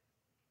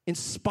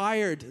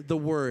inspired the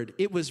word.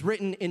 It was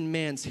written in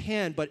man's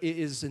hand, but it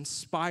is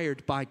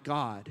inspired by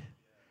God.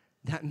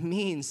 That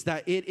means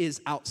that it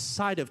is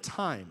outside of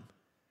time.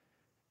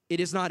 It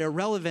is not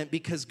irrelevant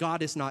because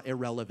God is not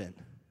irrelevant.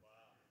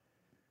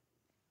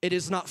 It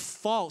is not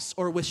false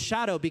or with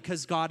shadow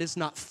because God is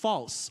not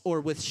false or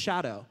with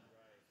shadow.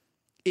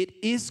 It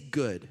is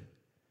good.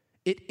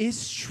 It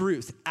is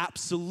truth,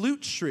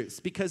 absolute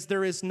truth, because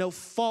there is no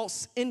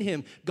false in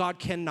him. God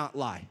cannot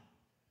lie.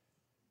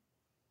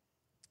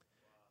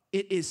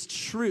 It is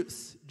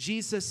truth.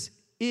 Jesus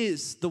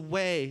is the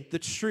way, the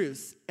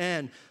truth,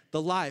 and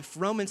the life.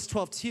 Romans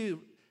 12:2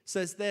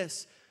 says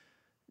this: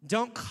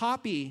 don't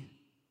copy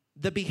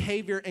the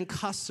behavior and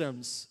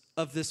customs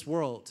of this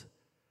world,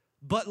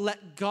 but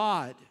let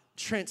God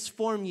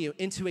transform you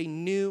into a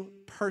new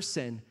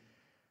person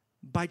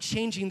by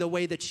changing the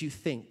way that you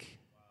think.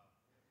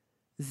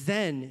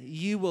 Then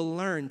you will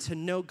learn to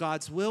know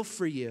God's will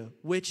for you,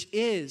 which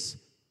is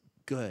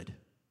good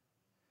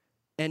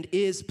and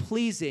is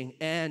pleasing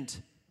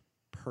and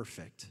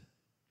perfect.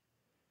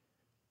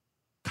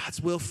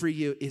 God's will for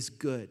you is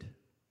good.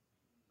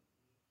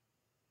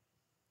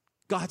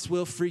 God's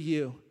will for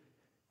you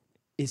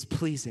is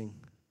pleasing.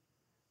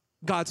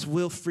 God's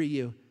will for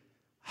you,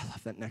 I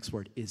love that next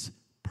word, is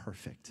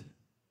perfect.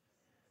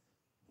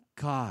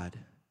 God's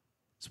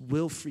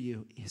will for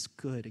you is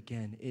good.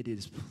 Again, it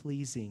is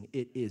pleasing.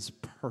 It is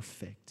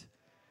perfect.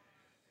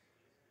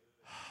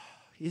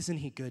 Isn't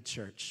he good,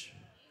 church?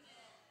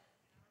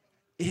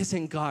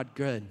 Isn't God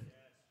good?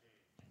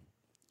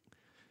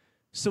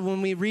 So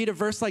when we read a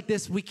verse like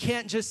this, we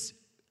can't just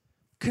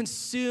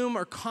consume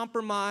or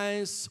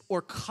compromise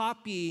or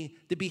copy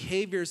the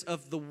behaviors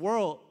of the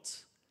world.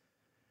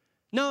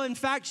 No, in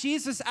fact,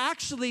 Jesus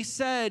actually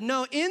said,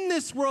 no, in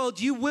this world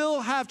you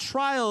will have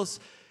trials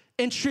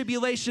and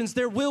tribulations.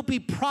 There will be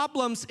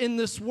problems in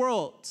this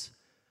world.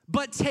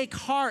 But take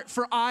heart,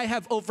 for I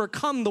have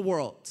overcome the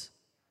world.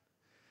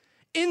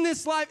 In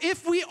this life,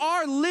 if we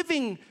are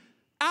living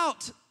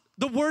out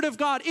the Word of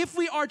God, if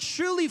we are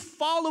truly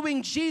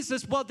following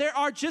Jesus, well, there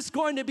are just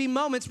going to be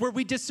moments where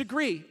we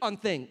disagree on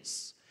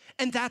things.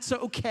 And that's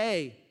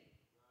okay.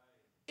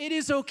 It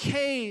is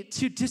okay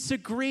to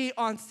disagree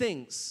on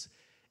things.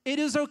 It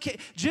is okay.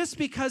 Just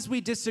because we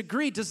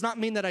disagree does not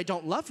mean that I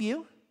don't love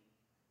you.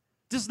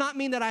 Does not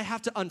mean that I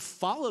have to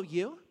unfollow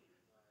you.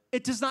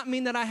 It does not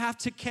mean that I have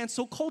to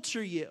cancel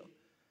culture you.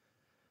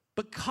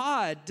 But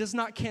God does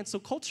not cancel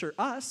culture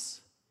us.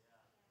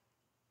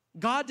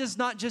 God does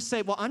not just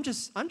say, well, I'm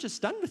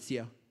just done with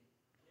you.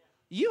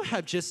 You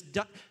have just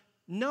done.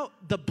 No,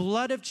 the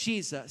blood of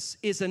Jesus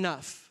is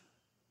enough.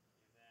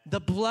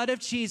 The blood of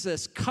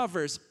Jesus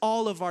covers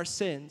all of our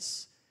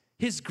sins.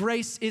 His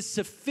grace is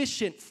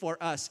sufficient for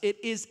us.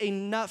 It is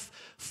enough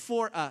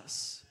for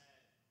us.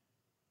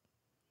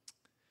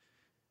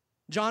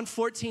 John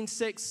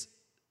 14:6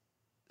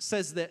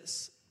 says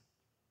this.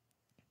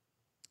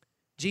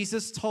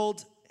 Jesus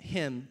told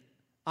him,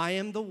 I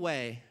am the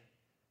way,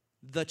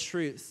 the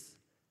truth,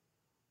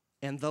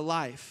 and the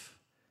life.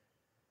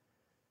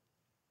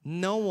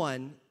 No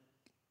one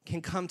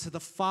can come to the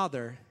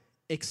Father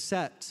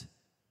except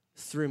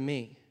through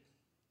me.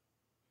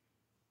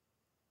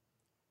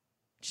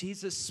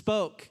 Jesus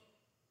spoke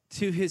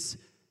to his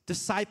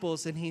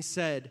disciples and he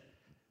said,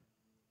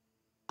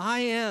 I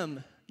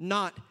am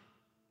not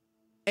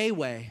a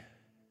way.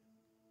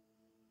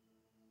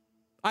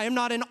 I am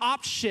not an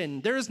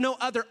option. There is no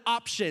other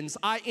options.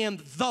 I am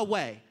the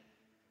way.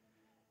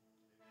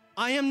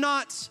 I am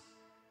not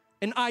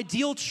an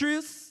ideal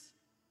truth,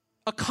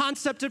 a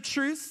concept of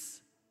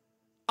truth.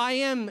 I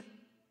am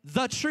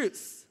the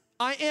truth.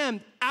 I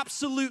am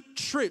absolute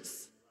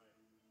truth.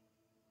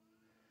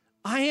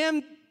 I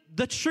am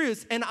the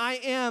truth and I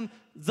am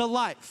the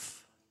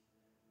life.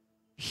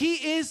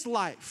 He is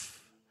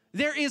life.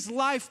 There is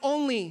life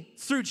only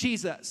through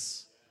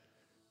Jesus.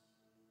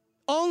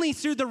 Only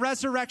through the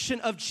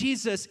resurrection of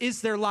Jesus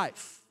is there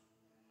life.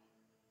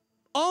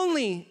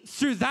 Only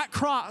through that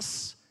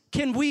cross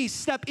can we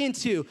step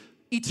into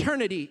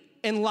eternity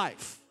and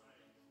life.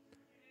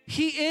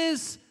 He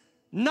is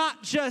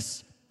not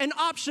just an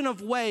option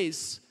of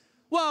ways.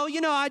 Well,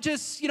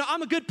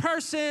 I'm a good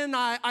person.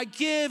 I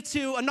give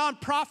to a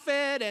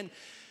nonprofit and,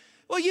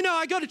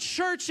 I go to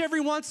church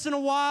every once in a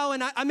while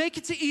and I make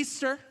it to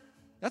Easter.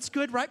 That's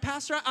good, right,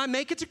 Pastor? I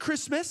make it to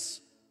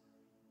Christmas.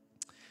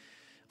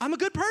 I'm a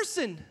good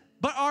person,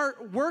 but our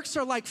works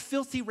are like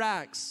filthy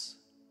rags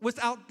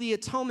without the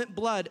atonement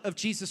blood of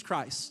Jesus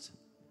Christ.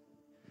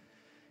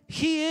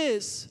 He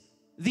is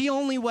the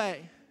only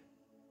way.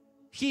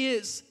 He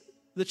is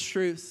the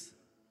truth.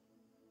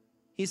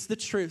 He's the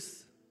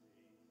truth.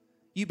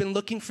 You've been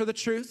looking for the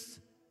truth.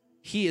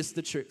 He is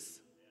the truth.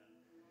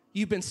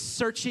 You've been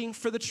searching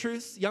for the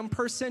truth, young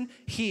person.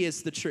 He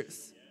is the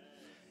truth.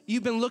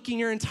 You've been looking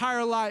your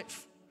entire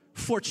life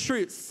for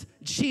truth.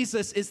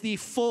 Jesus is the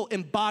full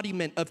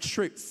embodiment of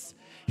truth.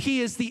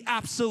 He is the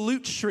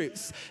absolute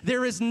truth.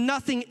 There is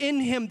nothing in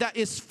him that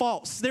is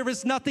false. There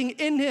is nothing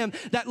in him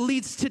that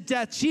leads to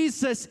death.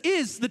 Jesus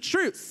is the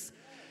truth.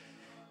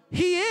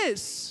 He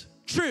is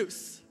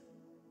truth.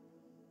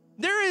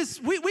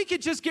 We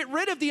could just get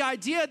rid of the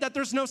idea that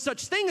there's no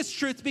such thing as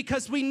truth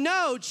because we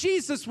know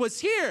Jesus was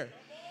here.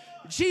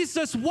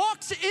 Jesus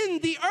walked in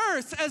the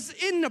earth as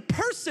in a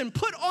person,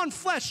 put on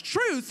flesh.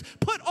 Truth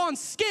put on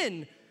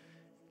skin.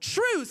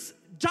 Truth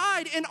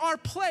died in our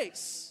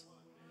place.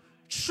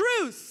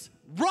 Truth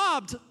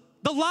robbed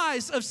the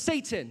lies of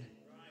Satan.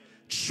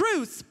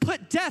 Truth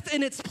put death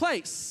in its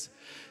place.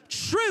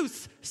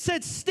 Truth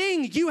said,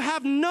 Sting, you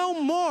have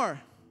no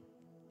more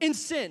in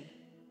sin.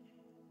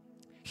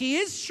 He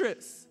is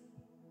truth.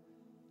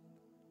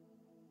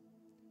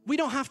 We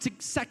don't have to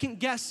second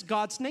guess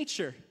God's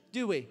nature,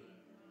 do we?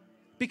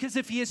 Because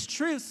if he is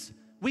truth,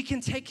 we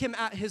can take him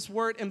at his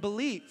word and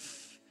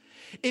believe.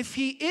 If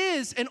he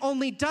is and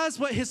only does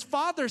what his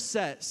Father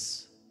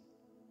says,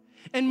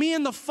 and me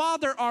and the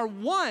Father are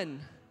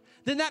one,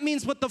 then that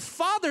means what the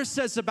Father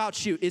says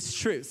about you is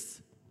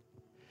truth.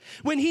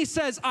 When he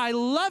says, I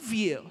love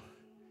you,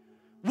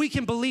 we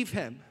can believe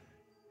him.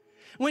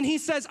 When he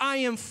says, I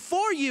am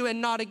for you and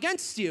not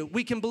against you,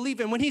 we can believe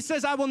him. When he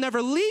says, I will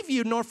never leave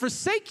you nor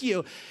forsake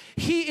you,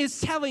 he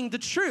is telling the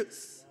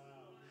truth.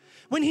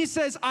 When he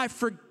says, I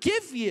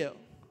forgive you,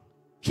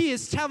 he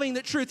is telling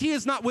the truth. He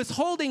is not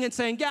withholding and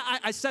saying, yeah,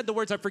 I said the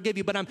words, I forgive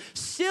you, but I'm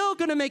still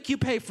gonna make you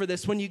pay for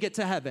this when you get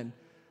to heaven.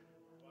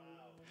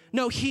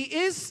 No, he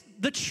is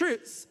the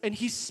truth, and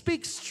he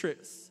speaks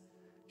truth.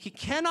 He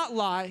cannot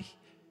lie.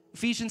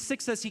 Ephesians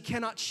 6 says he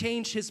cannot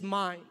change his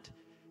mind.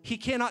 He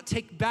cannot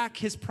take back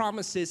his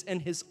promises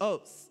and his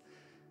oath.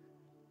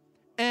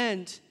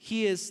 And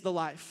he is the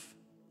life.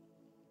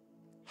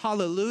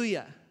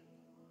 Hallelujah.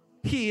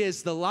 He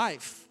is the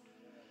life.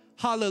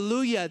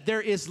 Hallelujah. There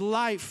is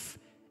life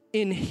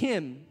in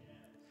him.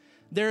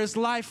 There is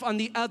life on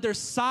the other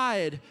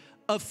side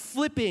of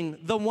flipping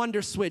the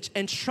wonder switch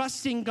and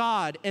trusting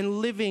God and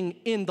living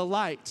in the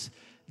light.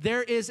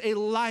 There is a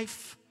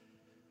life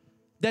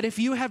that if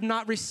you have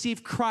not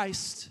received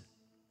Christ,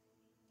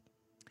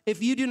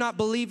 if you do not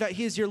believe that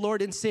he is your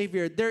Lord and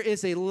Savior, there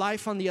is a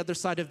life on the other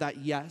side of that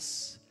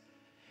yes.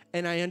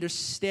 And I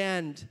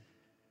understand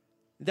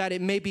that it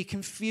may be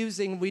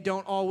confusing. We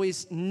don't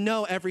always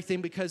know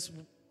everything because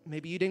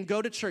maybe you didn't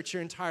go to church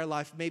your entire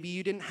life. Maybe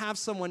you didn't have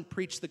someone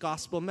preach the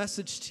gospel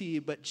message to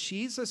you, but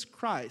Jesus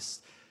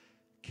Christ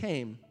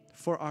came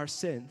for our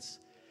sins.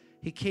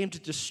 He came to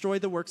destroy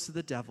the works of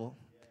the devil.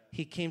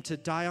 He came to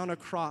die on a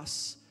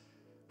cross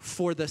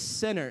for the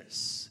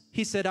sinners.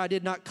 He said, I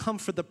did not come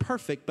for the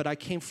perfect, but I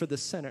came for the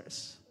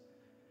sinners.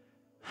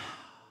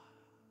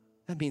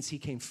 That means he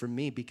came for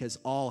me because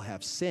all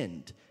have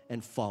sinned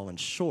and fallen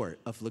short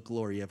of the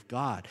glory of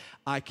God.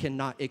 I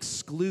cannot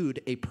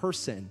exclude a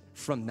person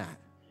from that.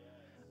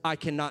 I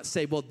cannot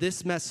say, well,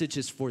 this message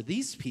is for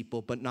these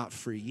people, but not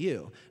for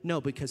you.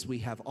 No, because we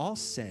have all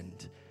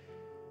sinned.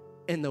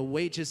 And the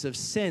wages of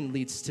sin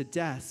leads to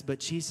death. But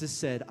Jesus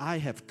said, I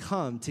have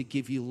come to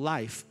give you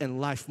life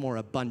and life more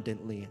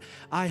abundantly.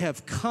 I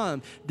have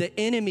come. The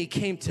enemy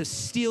came to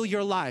steal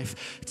your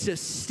life, to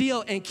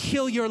steal and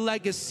kill your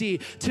legacy,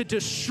 to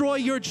destroy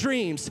your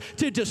dreams,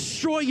 to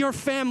destroy your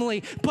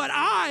family. But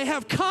I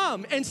have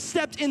come and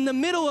stepped in the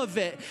middle of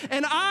it.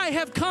 And I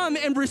have come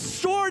and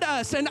restored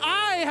us. And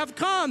I have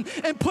come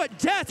and put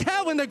death,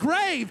 hell, and the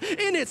grave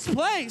in its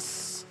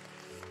place.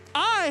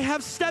 I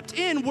have stepped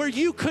in where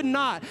you could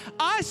not.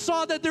 I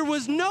saw that there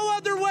was no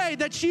other way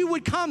that you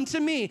would come to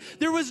me.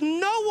 There was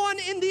no one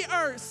in the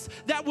earth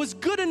that was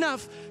good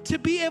enough to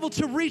be able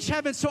to reach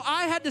heaven. So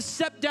I had to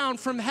step down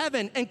from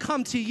heaven and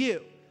come to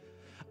you.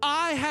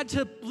 I had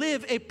to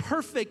live a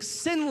perfect,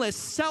 sinless,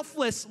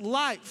 selfless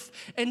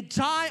life and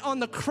die on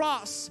the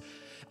cross.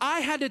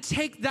 I had to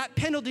take that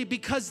penalty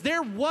because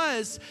there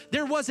was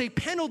a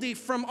penalty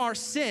from our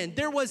sin.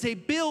 There was a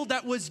bill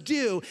that was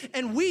due,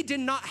 and we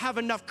did not have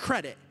enough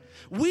credit.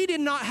 We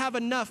did not have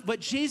enough, but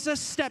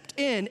Jesus stepped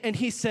in and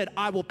he said,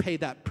 I will pay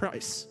that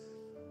price.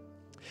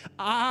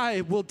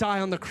 I will die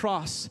on the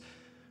cross.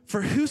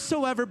 For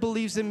whosoever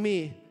believes in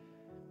me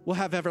will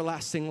have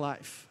everlasting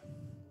life.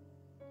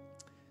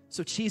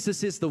 So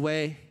Jesus is the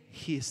way,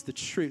 he is the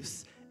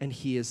truth, and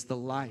he is the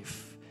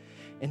life.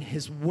 And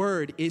his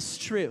word is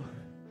true.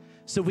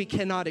 So we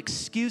cannot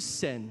excuse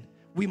sin.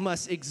 We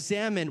must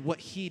examine what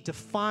he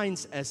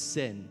defines as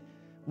sin.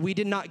 We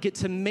did not get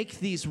to make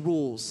these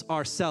rules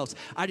ourselves.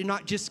 I did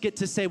not just get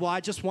to say, well,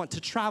 I just want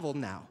to travel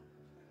now.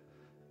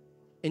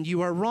 And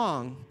you are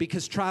wrong,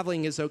 because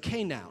traveling is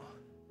okay now.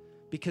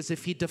 Because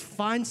if he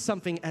defines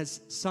something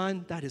as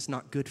son, that is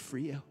not good for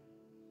you.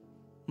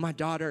 My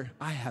daughter,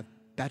 I have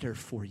better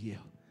for you.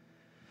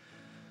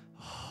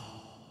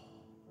 Oh.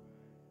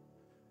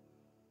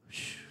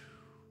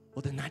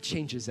 Well, then that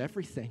changes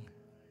everything.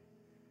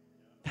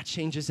 That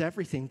changes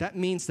everything. That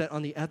means that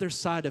on the other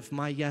side of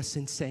my yes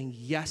and saying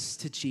yes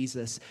to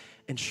Jesus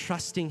and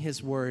trusting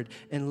his word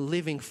and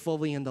living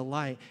fully in the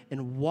light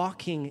and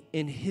walking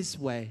in his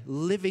way,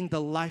 living the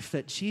life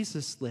that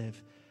Jesus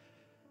lived,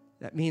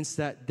 that means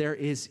that there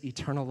is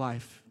eternal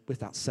life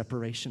without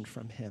separation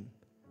from him.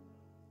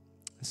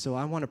 So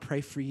I want to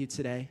pray for you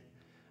today.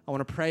 I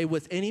want to pray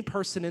with any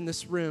person in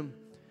this room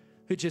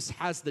who just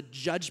has the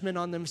judgment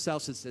on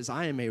themselves that says,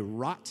 I am a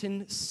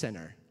rotten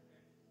sinner.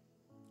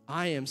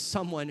 I am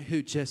someone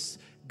who just,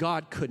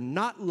 God could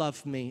not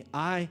love me.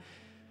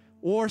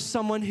 Or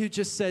someone who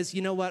just says,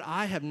 you know what,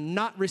 I have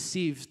not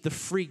received the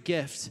free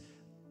gift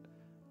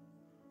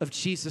of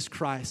Jesus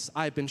Christ.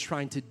 I've been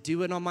trying to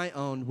do it on my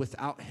own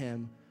without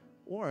him.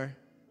 Or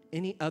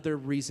any other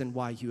reason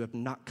why you have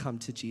not come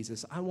to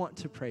Jesus. I want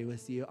to pray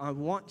with you. I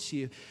want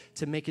you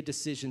to make a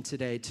decision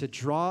today to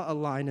draw a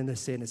line in the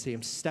sand and say,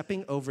 I'm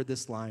stepping over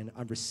this line.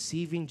 I'm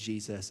receiving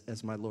Jesus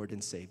as my Lord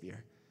and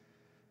Savior.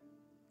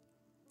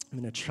 I'm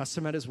going to trust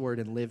him at his word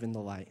and live in the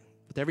light.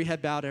 With every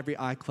head bowed, every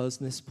eye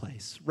closed in this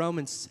place.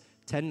 Romans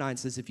 10:9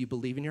 says, if you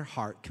believe in your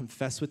heart,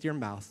 confess with your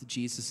mouth,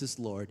 Jesus is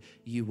Lord,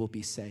 you will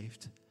be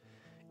saved.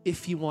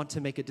 If you want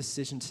to make a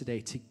decision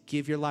today to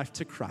give your life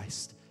to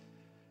Christ,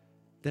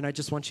 then I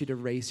just want you to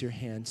raise your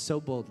hand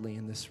so boldly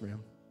in this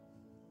room.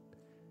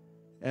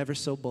 Ever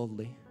so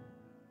boldly.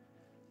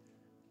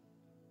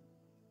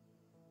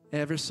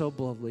 Ever so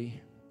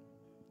boldly.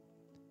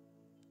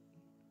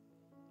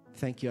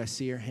 Thank you. I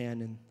see your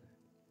hand in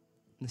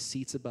the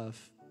seats above.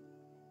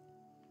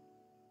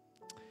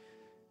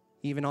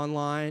 Even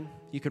online,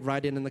 you could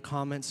write it in the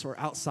comments or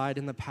outside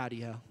in the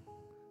patio.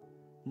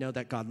 Know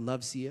that God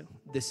loves you.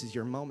 This is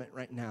your moment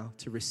right now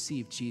to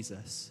receive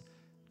Jesus.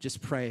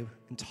 Just pray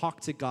and talk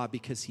to God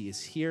because he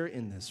is here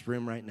in this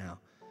room right now.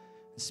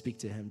 Speak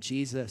to him.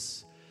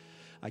 Jesus,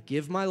 I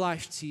give my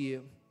life to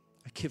you.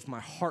 I give my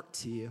heart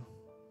to you.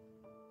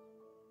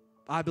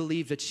 I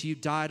believe that you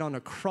died on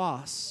a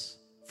cross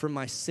for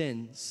my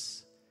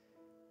sins.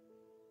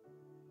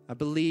 I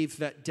believe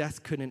that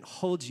death couldn't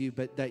hold you,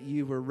 but that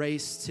you were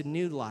raised to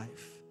new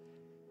life.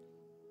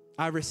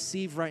 I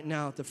receive right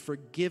now the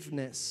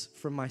forgiveness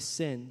for my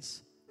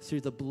sins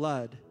through the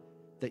blood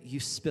that you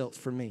spilt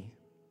for me.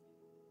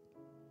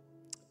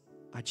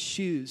 I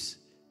choose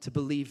to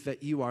believe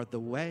that you are the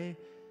way,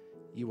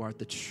 you are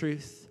the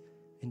truth,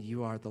 and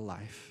you are the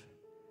life.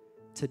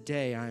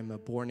 Today, I am a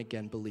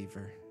born-again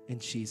believer. In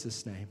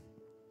Jesus' name,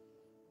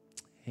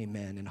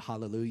 amen and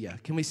hallelujah.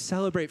 Can we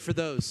celebrate for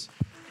those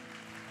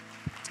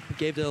who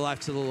gave their life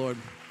to the Lord?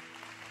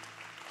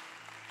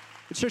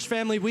 Church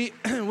family, we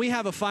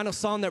have a final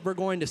song that we're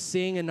going to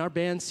sing, and our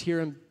band's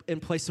here in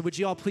place. So would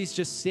you all please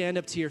just stand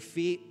up to your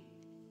feet?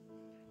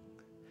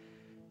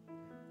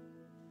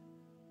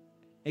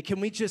 And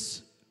can we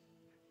just,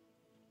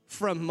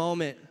 for a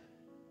moment,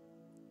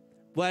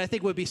 what I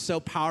think would be so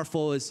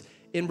powerful is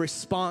in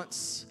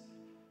response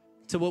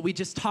to what we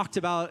just talked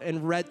about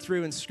and read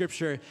through in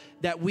Scripture,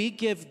 that we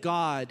give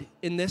God,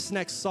 in this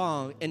next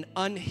song, an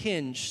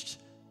unhinged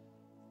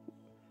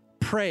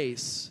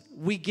praise.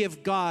 We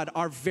give God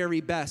our very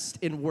best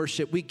in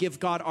worship. We give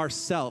God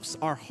ourselves,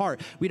 our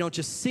heart. We don't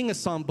just sing a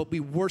song, but we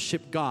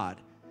worship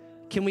God.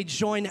 Can we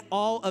join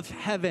all of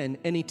heaven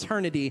and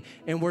eternity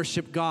and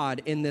worship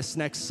God in this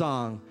next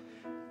song?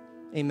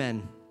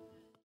 Amen.